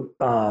 So,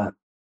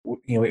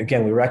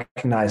 again, we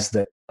recognize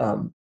that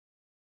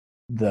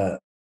the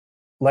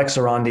lex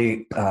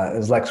orandi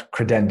is lex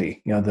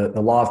credendi.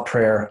 The law of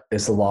prayer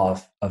is the law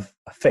of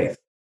faith.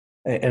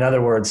 In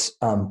other words,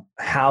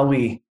 how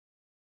we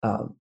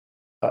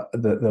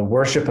the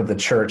worship of the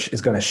church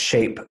is going to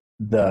shape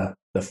the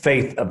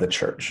faith of the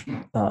church.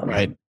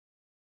 Right.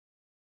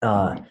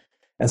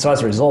 And so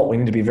as a result, we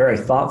need to be very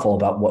thoughtful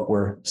about what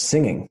we're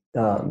singing.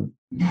 And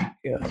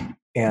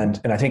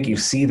I think you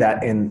see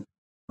that in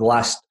the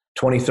last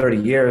 20, 30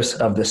 years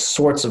of the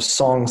sorts of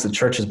songs the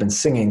church has been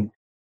singing.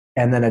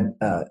 And then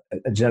a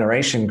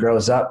generation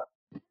grows up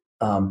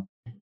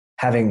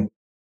having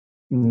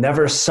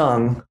never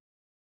sung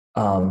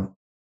a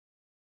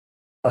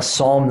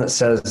psalm that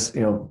says,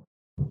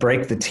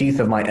 break the teeth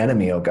of my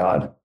enemy, O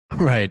God.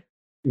 Right.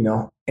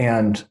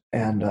 And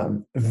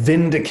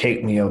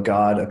vindicate me, O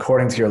God,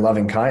 according to your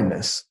loving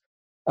kindness.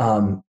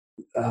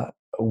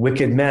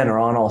 Wicked men are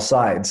on all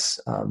sides.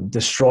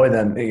 Destroy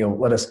them.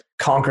 Let us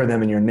conquer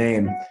them in your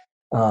name.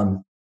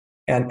 And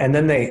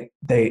then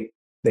they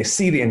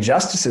see the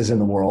injustices in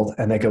the world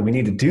and they go, we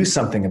need to do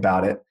something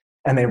about it.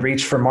 And they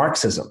reach for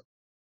Marxism.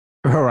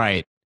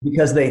 Right.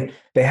 Because they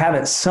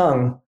haven't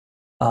sung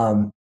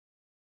that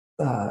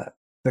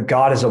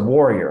God is a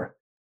warrior,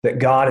 that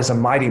God is a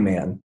mighty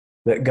man,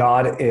 that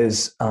God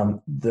is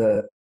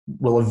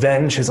will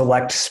avenge his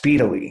elect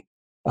speedily,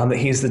 that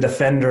he's the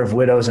defender of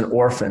widows and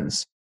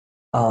orphans,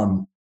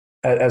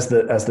 as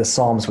the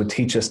Psalms would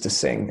teach us to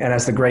sing, and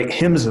as the great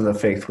hymns of the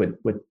faith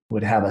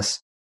would have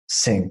us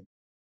sing.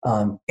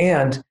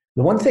 And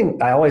the one thing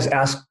I always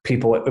ask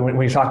people when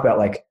we talk about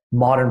like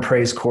modern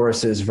praise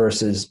choruses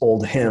versus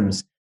old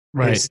hymns,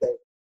 right, is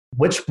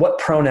what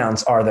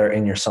pronouns are there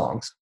in your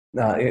songs?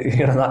 Not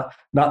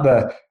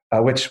the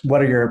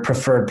what are your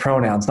preferred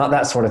pronouns? Not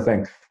that sort of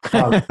thing.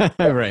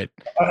 Right.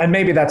 And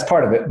maybe that's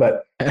part of it,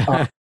 but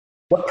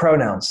what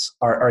pronouns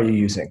are you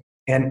using?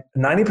 And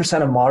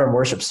 90% of modern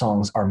worship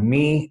songs are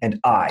me and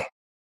I.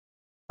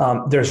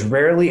 There's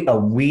rarely a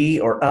we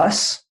or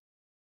us.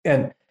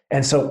 And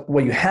so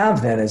what you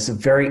have then is a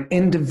very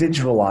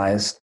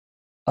individualized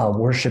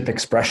worship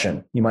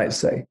expression, you might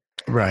say.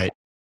 Right.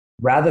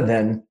 Rather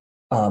than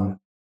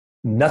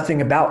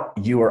nothing about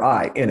you or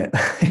I in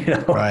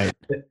it. Right.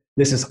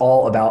 This is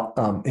all about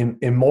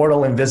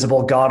immortal,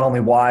 invisible, God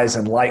only wise,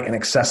 and light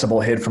inaccessible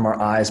hid from our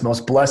eyes.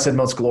 Most blessed,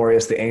 most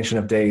glorious, the Ancient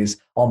of Days,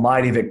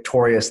 almighty,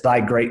 victorious,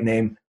 thy great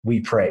name we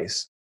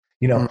praise.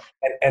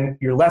 And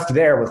you're left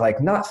there with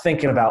like not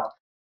thinking about,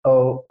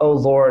 oh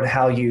Lord,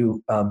 how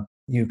you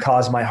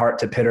cause my heart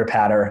to pitter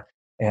patter,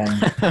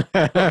 and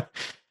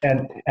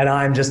and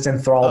I'm just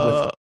enthralled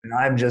with you, and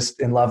I'm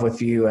just in love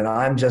with you, and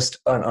I'm just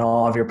in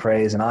awe of your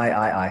praise, and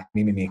I,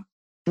 me.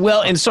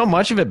 Well, and so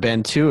much of it,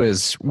 Ben, too,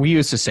 is we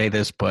used to say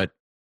this, but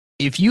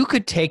if you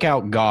could take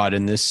out God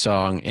in this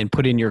song and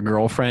put in your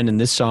girlfriend and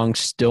this song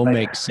still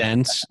makes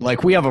sense,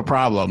 like we have a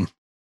problem.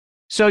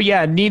 So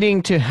yeah,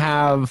 needing to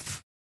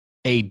have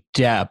a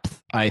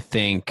depth, I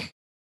think,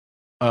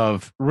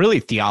 of really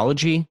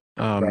theology.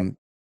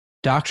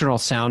 doctrinal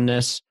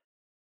soundness.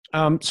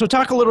 So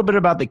talk a little bit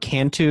about the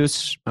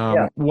Cantus.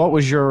 Yeah. What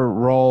was your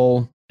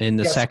role in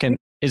the Yes. second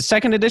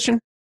edition?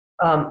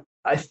 I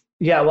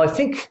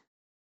think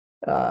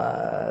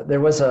there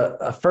was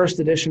a first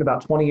edition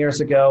about 20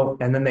 years ago,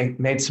 and then they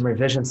made some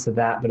revisions to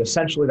that. But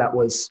essentially, it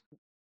was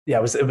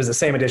the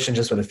same edition,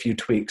 just with a few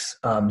tweaks.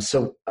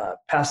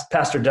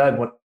 Pastor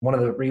Doug, one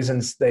of the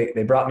reasons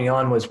they brought me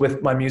on was,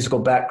 with my musical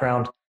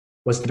background,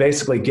 was to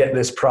basically get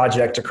this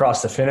project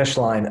across the finish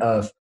line.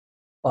 Of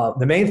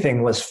the main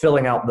thing was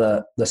filling out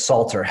the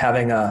Psalter,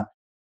 having a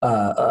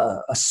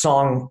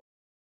song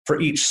for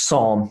each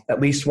psalm,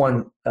 at least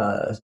one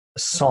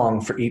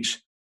song for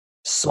each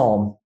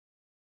psalm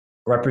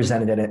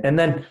represented in it, and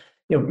then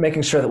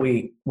making sure that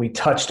we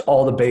touched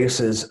all the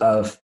bases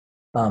of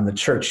the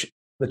church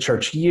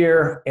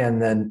year,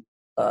 and then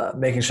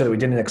making sure that we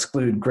didn't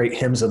exclude great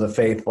hymns of the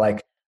faith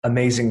like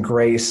Amazing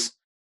Grace,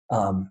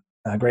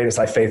 Great is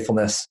Thy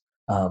Faithfulness,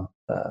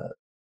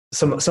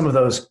 some of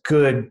those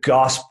good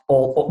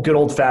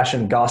old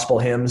fashioned gospel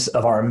hymns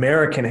of our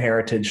American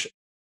heritage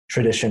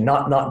tradition,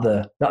 not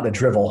the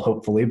drivel,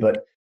 hopefully,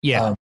 but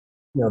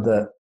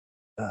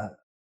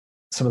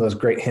some of those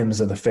great hymns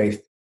of the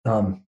faith.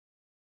 And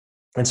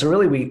so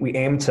really we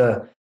aim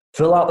to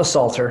fill out the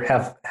Psalter,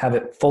 have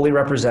it fully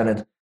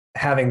represented,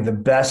 having the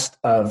best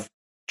of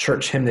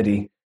church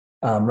hymnody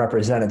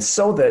represented,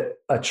 so that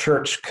a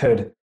church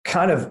could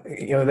kind of,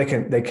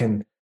 they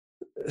can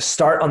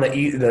start on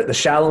the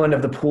shallow end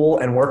of the pool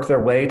and work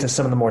their way to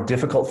some of the more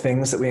difficult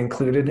things that we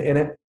included in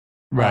it.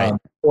 Right.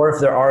 Or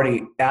if they're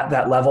already at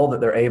that level,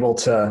 that they're able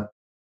to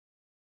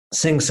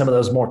sing some of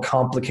those more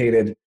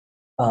complicated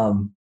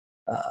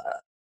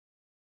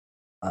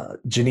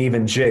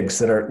Genevan jigs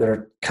that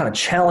are kind of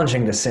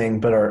challenging to sing,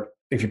 but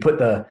if you put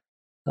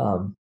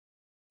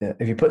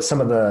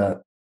some of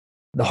the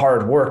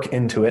hard work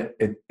into it,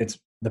 it's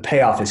the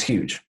payoff is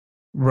huge.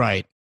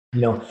 Right.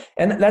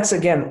 And that's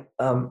again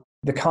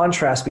the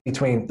contrast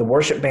between the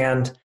worship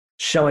band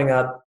showing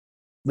up,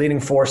 leading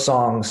 4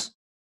 songs,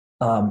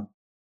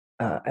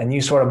 and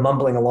you sort of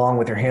mumbling along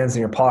with your hands in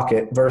your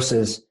pocket,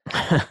 versus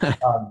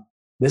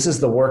this is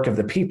the work of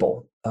the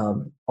people.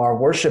 Our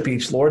worship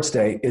each Lord's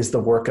Day is the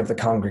work of the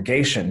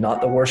congregation, not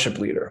the worship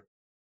leader.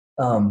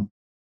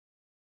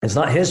 It's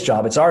not his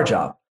job, it's our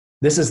job.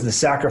 This is the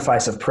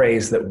sacrifice of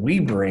praise that we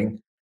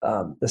bring,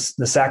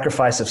 the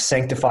sacrifice of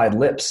sanctified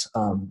lips,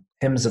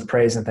 hymns of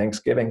praise and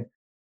thanksgiving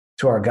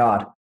to our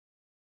God.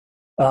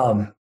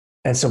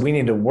 And so we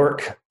need to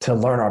work to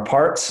learn our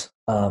parts,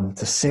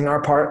 to sing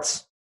our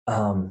parts,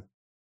 and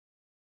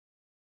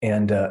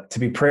to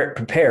be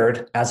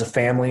prepared as a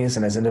families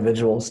and as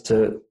individuals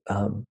to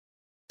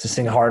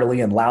sing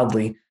heartily and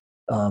loudly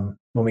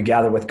when we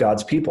gather with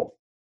God's people.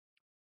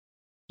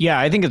 Yeah,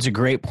 I think it's a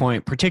great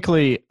point,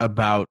 particularly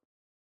about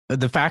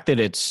the fact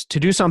that to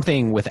do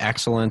something with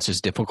excellence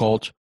is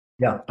difficult.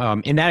 Yeah.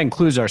 And that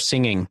includes our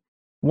singing.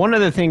 One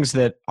of the things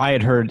that I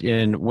had heard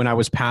when I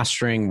was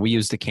pastoring, we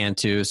used the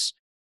Cantus.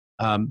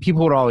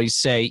 People would always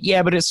say,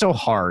 yeah, but it's so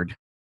hard.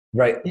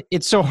 Right.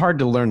 It's so hard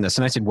to learn this.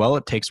 And I said, well,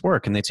 it takes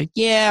work. And they'd say,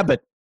 yeah,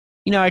 but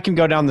I can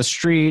go down the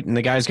street and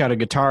the guy's got a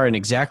guitar, and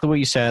exactly what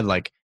you said,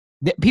 like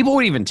people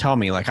would even tell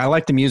me, like, I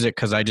like the music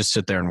because I just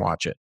sit there and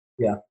watch it.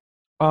 Yeah.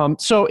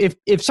 So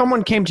if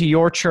someone came to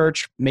your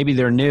church, maybe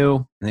they're new,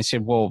 and they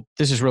said, well,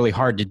 this is really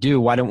hard to do,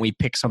 why don't we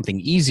pick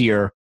something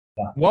easier?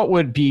 Yeah. What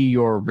would be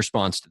your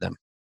response to them?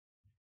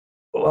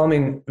 Well, I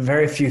mean,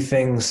 very few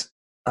things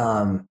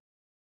that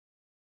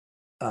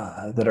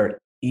are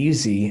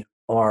easy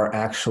are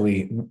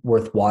actually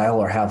worthwhile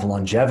or have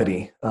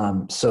longevity.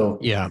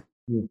 Yeah.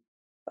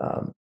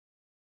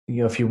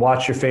 If you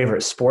watch your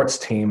favorite sports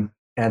team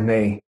and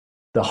the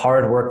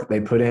hard work that they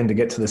put in to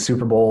get to the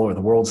Super Bowl or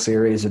the World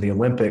Series or the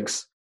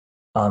Olympics,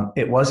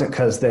 it wasn't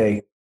because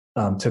they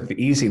took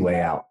the easy way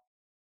out.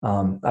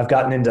 I've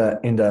gotten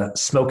into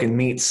smoking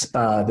meats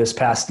this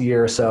past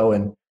year or so,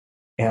 and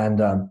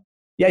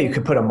you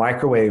could put a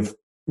microwave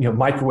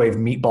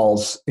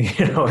meatballs,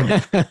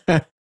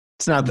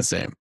 it's not the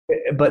same.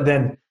 But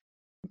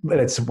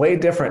it's way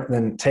different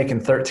than taking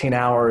 13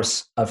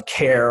 hours of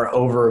care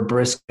over a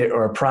brisket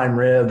or a prime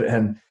rib,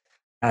 and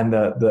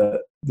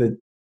the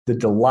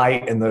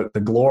delight and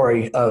the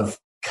glory of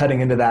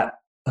cutting into that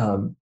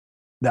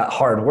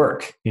hard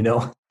work.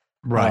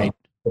 Right.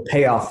 The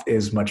payoff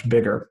is much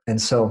bigger, and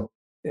so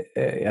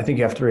I think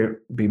you have to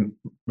be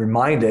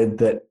reminded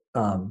that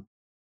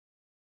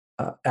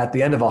at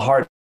the end of a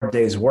hard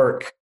day's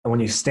work, when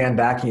you stand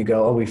back and you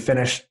go, "Oh, we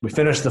finished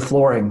the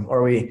flooring,"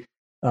 or we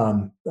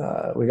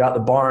got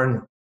the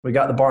barn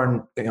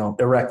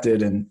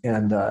erected,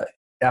 and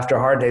after a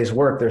hard day's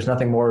work, there's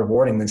nothing more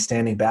rewarding than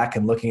standing back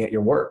and looking at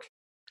your work.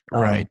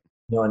 Right.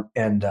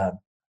 And I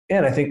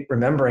think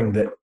remembering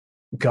that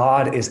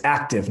God is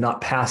active,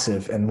 not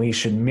passive, and we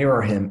should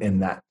mirror him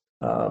in that.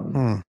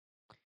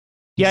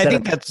 Yeah, I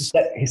think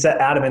he set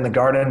Adam in the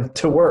garden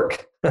to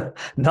work,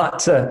 not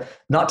to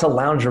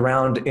lounge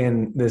around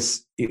in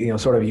this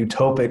sort of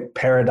utopic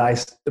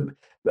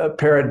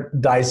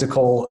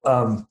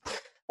paradisical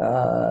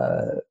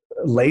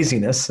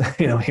laziness.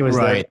 He was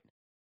right.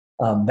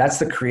 That's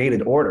the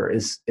created order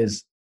is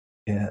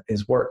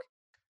work.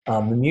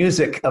 The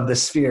music of the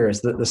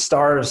spheres, the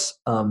stars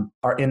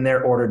are in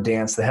their ordered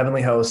dance. The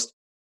heavenly host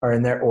are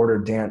in their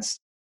ordered dance.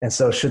 And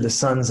so should the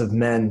sons of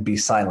men be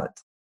silent?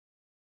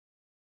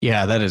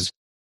 Yeah,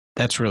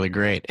 that's really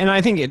great. And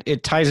I think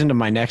it ties into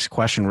my next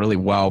question really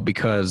well,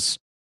 because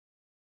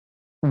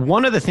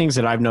one of the things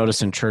that I've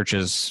noticed in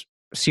churches,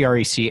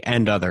 CREC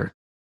and other,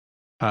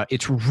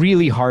 it's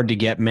really hard to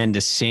get men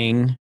to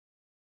sing.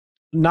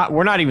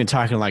 We're not even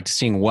talking like to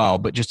sing well,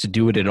 but just to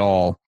do it at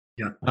all.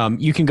 Yeah.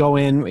 You can go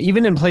in,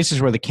 even in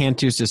places where the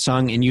cantus is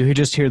sung, and you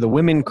just hear the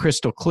women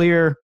crystal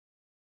clear.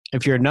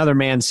 If you're another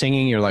man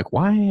singing, you're like,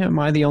 why am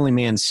I the only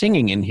man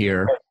singing in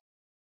here?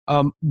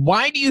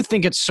 Why do you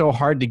think it's so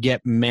hard to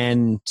get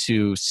men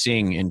to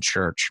sing in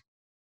church?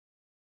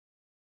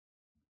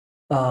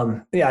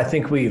 I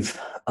think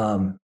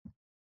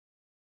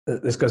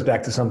this goes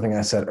back to something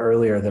I said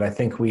earlier, that I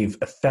think we've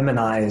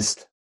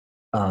effeminized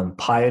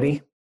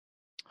piety.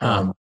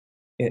 In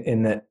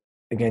that,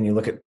 again, you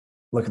look at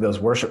those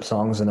worship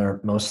songs and they're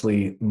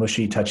mostly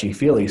mushy, touchy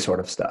feely sort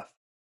of stuff.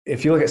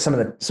 If you look at some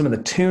of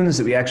the tunes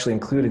that we actually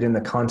included in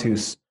the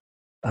cantus,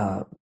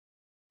 some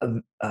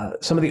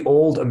of the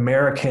old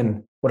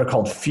American, what are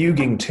called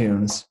fuguing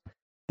tunes,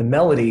 the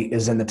melody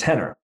is in the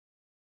tenor.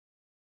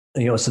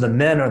 So the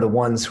men are the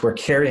ones who are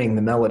carrying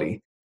the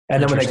melody.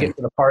 And then when they get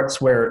to the parts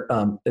where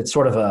it's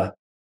sort of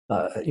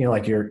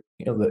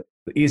the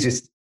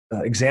easiest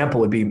example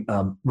would be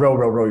row,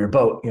 row, row your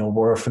boat.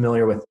 We're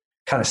familiar with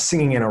kind of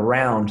singing in a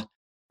round.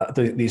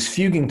 These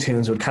fuguing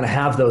tunes would kind of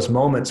have those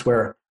moments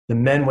where the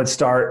men would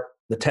start,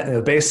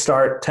 the bass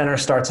start, tenor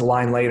starts a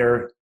line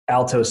later,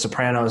 altos,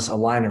 sopranos a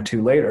line or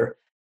two later,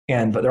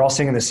 but they're all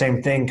singing the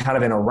same thing kind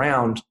of in a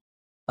round.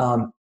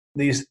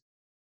 These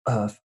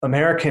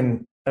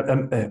American,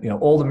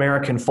 old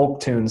American folk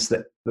tunes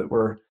that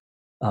were,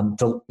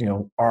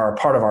 are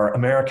part of our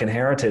American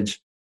heritage.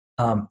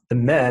 The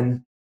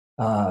men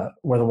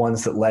were the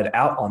ones that led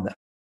out on them.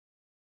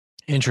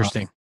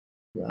 Interesting.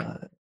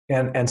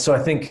 And so I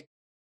think,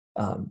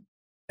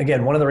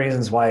 again, one of the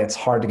reasons why it's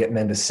hard to get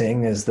men to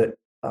sing is that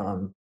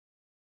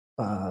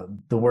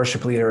the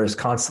worship leader is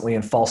constantly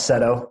in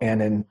falsetto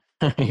and in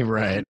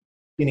right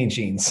skinny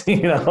jeans.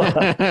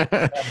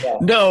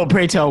 No,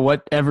 pray tell,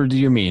 whatever do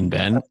you mean,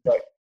 Ben?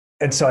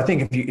 And so I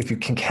think if you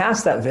can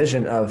cast that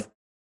vision of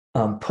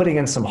putting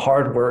in some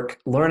hard work,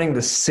 learning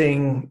to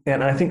sing,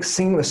 and I think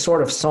sing the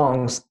sort of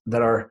songs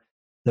that are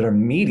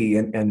meaty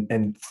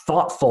and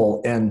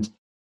thoughtful and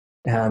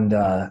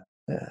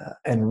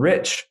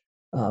rich,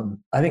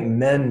 I think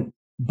men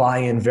buy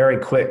in very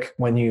quick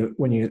when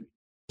you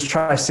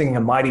try singing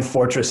 "A Mighty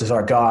Fortress Is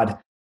Our God,"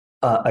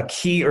 a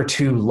key or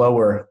two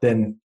lower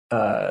than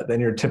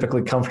you're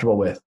typically comfortable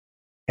with,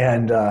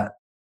 and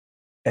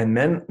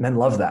men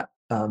love that.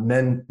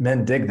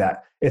 Men dig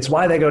that. It's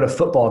why they go to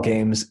football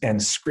games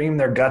and scream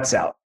their guts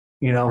out.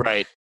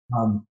 Right.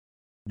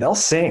 They'll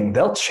sing,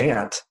 they'll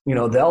chant.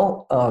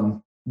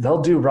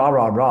 They'll do rah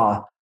rah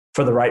rah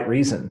for the right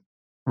reason.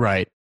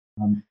 Right.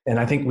 And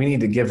I think we need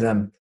to give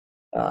them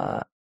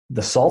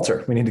the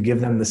Psalter. We need to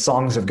give them the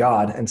songs of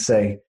God and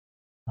say,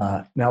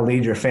 now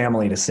lead your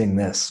family to sing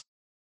this.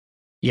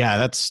 Yeah,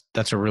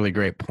 that's a really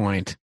great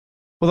point.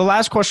 Well, the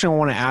last question I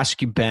want to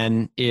ask you,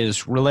 Ben,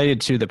 is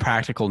related to the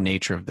practical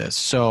nature of this.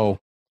 So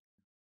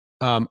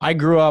I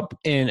grew up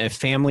in a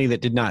family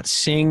that did not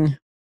sing.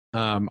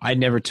 I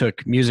never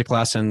took music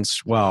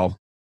lessons. Well,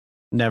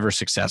 never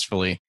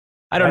successfully.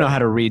 I don't know how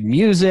to read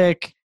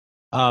music.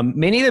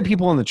 Many of the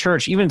people in the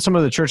church, even some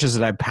of the churches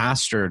that I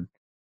pastored,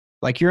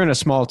 like you're in a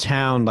small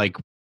town, like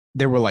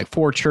there were like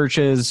 4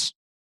 churches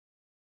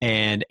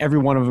and every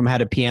one of them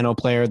had a piano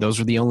player. Those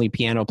were the only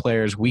piano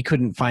players. We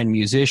couldn't find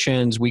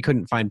musicians. We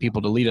couldn't find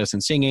people to lead us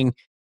in singing.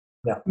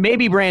 Yeah.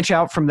 Maybe branch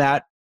out from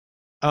that.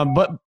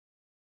 But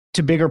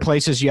to bigger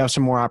places, you have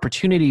some more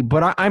opportunity.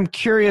 But I'm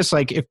curious,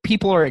 like if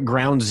people are at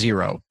ground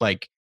zero,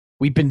 like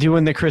we've been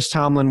doing the Chris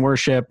Tomlin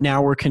worship,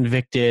 now we're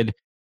convicted,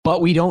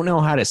 but we don't know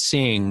how to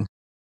sing.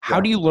 How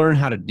do you learn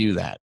how to do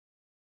that?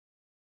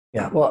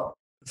 Yeah, well,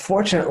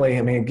 fortunately,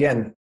 I mean,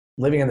 again,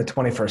 living in the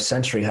 21st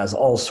century has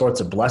all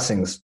sorts of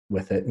blessings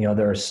with it.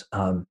 There's,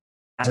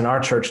 in our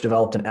church,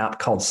 developed an app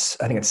called,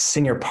 I think it's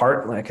Sing Your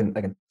Part.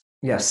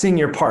 Sing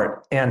Your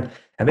Part. And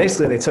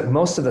basically they took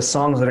most of the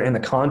songs that are in the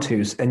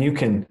cantus and you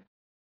can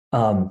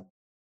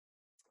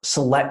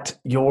select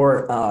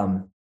your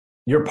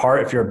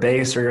part. If you're a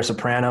bass or you're a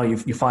soprano,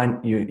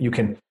 you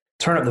can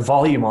turn up the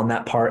volume on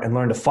that part and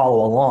learn to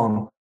follow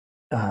along.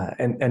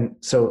 And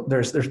so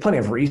there's plenty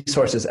of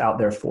resources out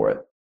there for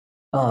it.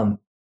 And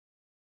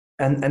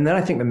then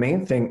I think the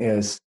main thing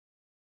is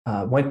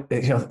when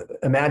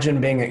imagine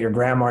being at your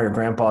grandma or your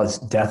grandpa's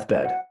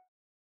deathbed,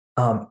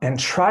 and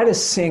try to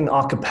sing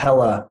a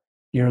cappella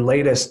your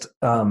latest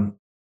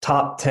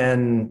top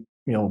 10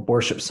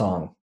 worship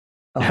song.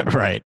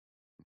 Right.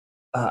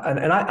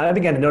 And I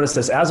began to notice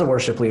this as a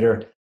worship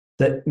leader,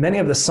 that many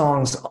of the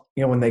songs,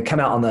 when they come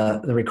out on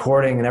the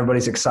recording and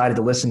everybody's excited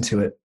to listen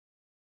to it,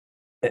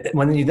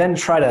 when you then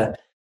try to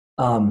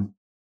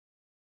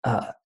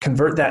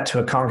convert that to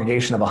a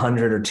congregation of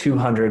 100 or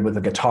 200 with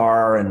a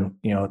guitar and,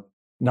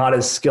 not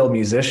as skilled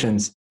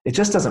musicians, it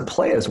just doesn't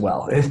play as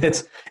well.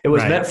 It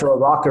was meant for a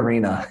rock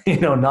arena,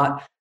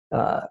 not,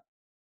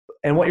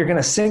 and what you're going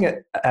to sing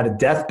at a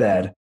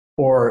deathbed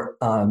or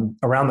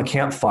around the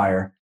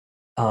campfire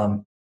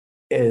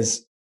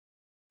is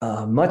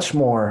much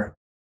more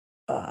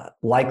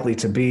likely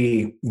to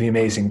be the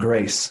Amazing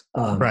Grace.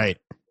 Right.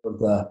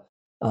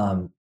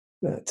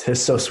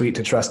 "'Tis so sweet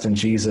to trust in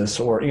Jesus,"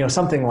 or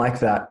something like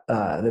that.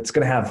 That's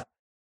going to have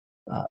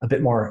a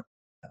bit more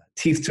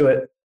teeth to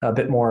it, a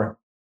bit more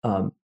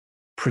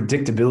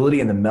predictability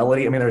in the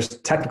melody. I mean, there's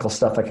technical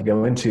stuff I could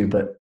go into,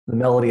 but the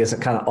melody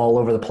isn't kind of all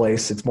over the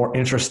place. It's more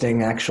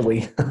interesting,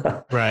 actually.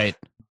 Right.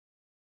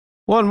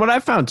 Well, and what I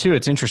found too,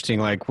 it's interesting,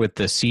 like with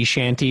the sea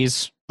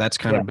shanties, that's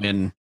kind of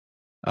been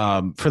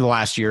for the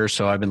last year or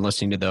so, I've been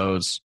listening to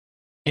those.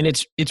 And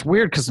it's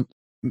weird because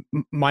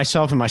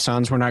myself and my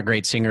sons were not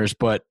great singers,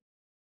 but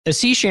a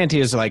sea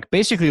shanty is like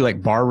basically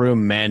like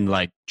barroom men,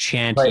 like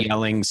chant,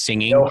 yelling,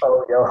 singing. Yo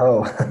ho, yo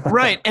ho.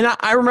 Right. And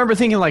I remember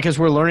thinking, like, as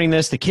we're learning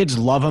this, the kids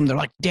love them. They're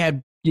like,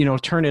 "Dad,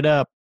 turn it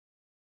up."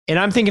 And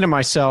I'm thinking to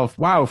myself,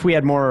 wow, if we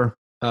had more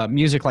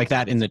music like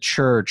that in the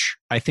church,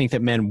 I think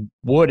that men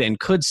would and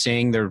could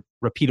sing their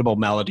repeatable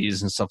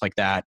melodies and stuff like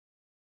that.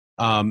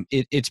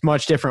 It's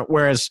much different.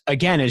 Whereas,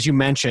 again, as you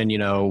mentioned,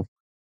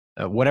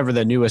 whatever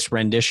the newest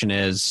rendition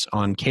is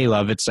on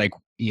K-Love, it's like,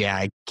 yeah,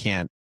 I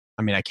can't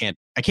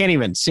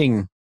even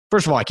sing.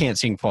 First of all, I can't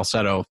sing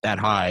falsetto that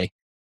high.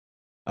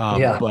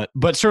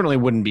 But certainly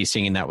wouldn't be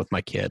singing that with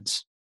my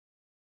kids.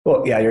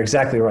 Well, yeah, you're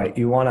exactly right.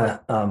 You want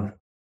to,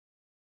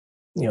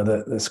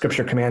 the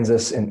scripture commands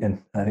us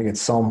in I think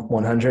it's Psalm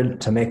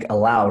 100 to make a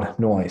loud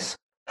noise.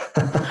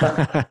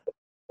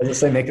 Doesn't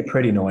say make a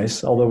pretty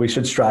noise, although we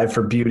should strive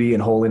for beauty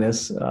and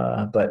holiness.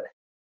 But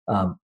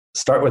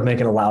start with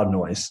making a loud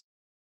noise,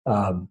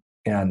 and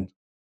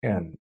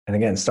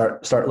again,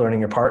 start learning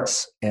your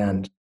parts.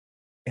 And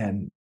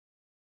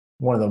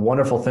one of the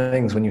wonderful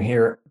things when you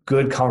hear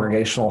good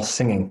congregational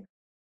singing,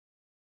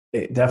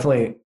 it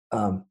definitely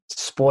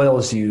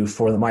spoils you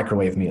for the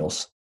microwave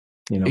meals.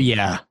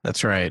 Yeah,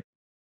 that's right.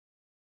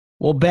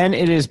 Well, Ben,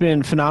 it has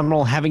been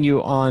phenomenal having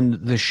you on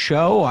the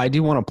show. I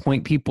do want to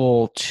point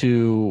people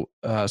to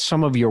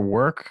some of your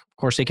work. Of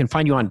course, they can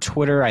find you on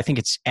Twitter. I think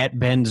it's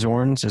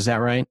 @BenZorns. Is that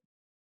right?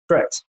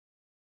 Correct.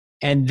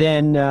 And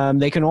then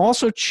they can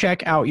also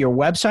check out your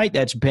website.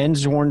 That's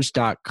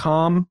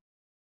benzorns.com.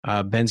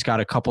 Ben's got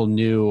a couple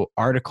new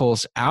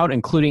articles out,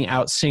 including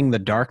Outsing the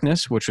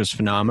Darkness, which was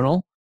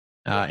phenomenal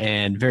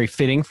and very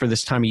fitting for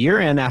this time of year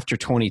and after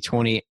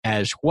 2020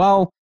 as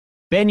well.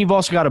 Ben, you've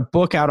also got a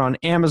book out on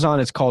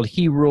Amazon. It's called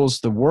He Rules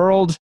the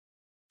World.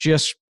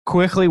 Just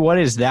quickly, what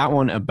is that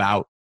one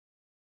about?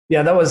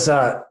 Yeah, that was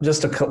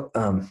just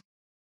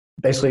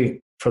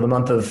basically for the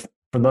month of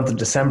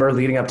December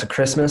leading up to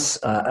Christmas.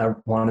 I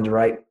wanted to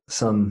write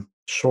some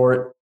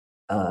short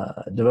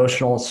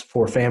devotionals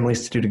for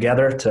families to do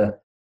together to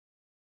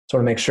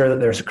sort of make sure that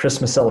their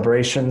Christmas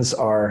celebrations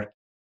are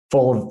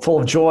full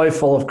of joy,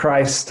 full of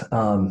Christ,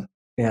 and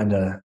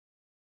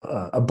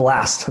a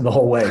blast the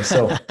whole way.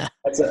 So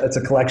it's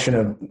a collection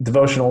of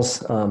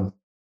devotionals.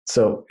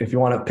 So if you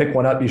want to pick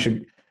one up,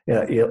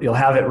 you'll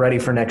have it ready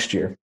for next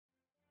year.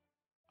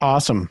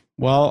 Awesome.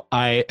 Well,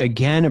 I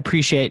again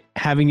appreciate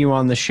having you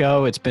on the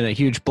show. It's been a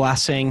huge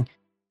blessing,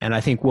 and I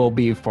think will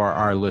be for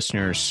our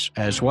listeners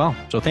as well.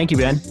 So thank you,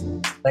 Ben.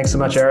 Thanks so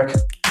much, Eric.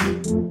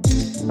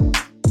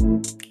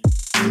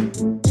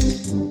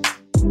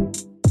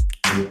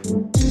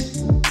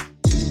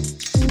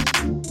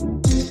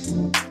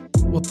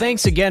 Well,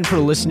 thanks again for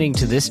listening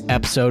to this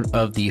episode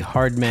of the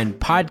Hard Men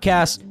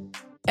Podcast.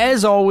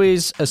 As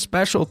always, a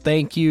special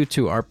thank you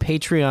to our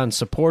Patreon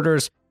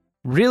supporters.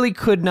 Really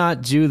could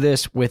not do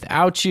this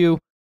without you.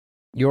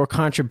 Your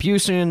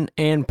contribution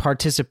and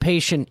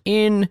participation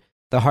in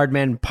the Hard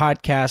Men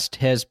Podcast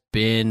has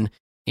been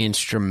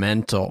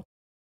instrumental.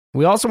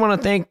 We also want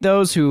to thank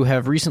those who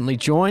have recently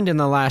joined in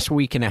the last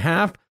week and a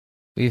half.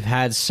 We've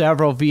had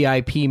several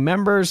VIP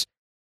members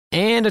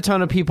and a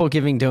ton of people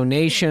giving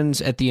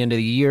donations at the end of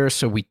the year,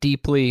 so we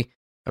deeply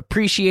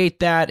appreciate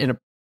that, and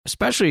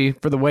especially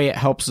for the way it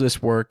helps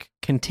this work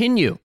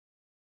continue.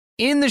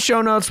 In the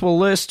show notes, we'll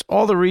list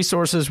all the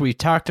resources we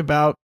talked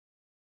about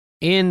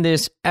in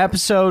this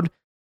episode.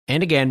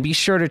 And again, be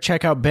sure to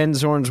check out Ben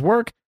Zorn's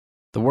work,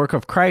 the work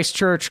of Christ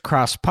Church,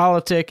 Cross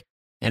Politic,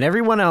 and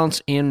everyone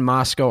else in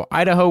Moscow,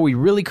 Idaho. We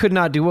really could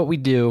not do what we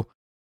do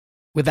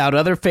without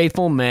other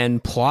faithful men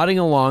plodding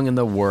along in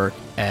the work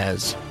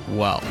as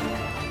well.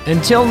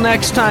 Until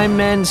next time,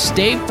 men,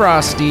 stay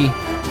frosty,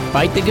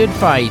 fight the good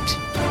fight,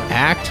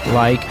 act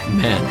like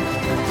men.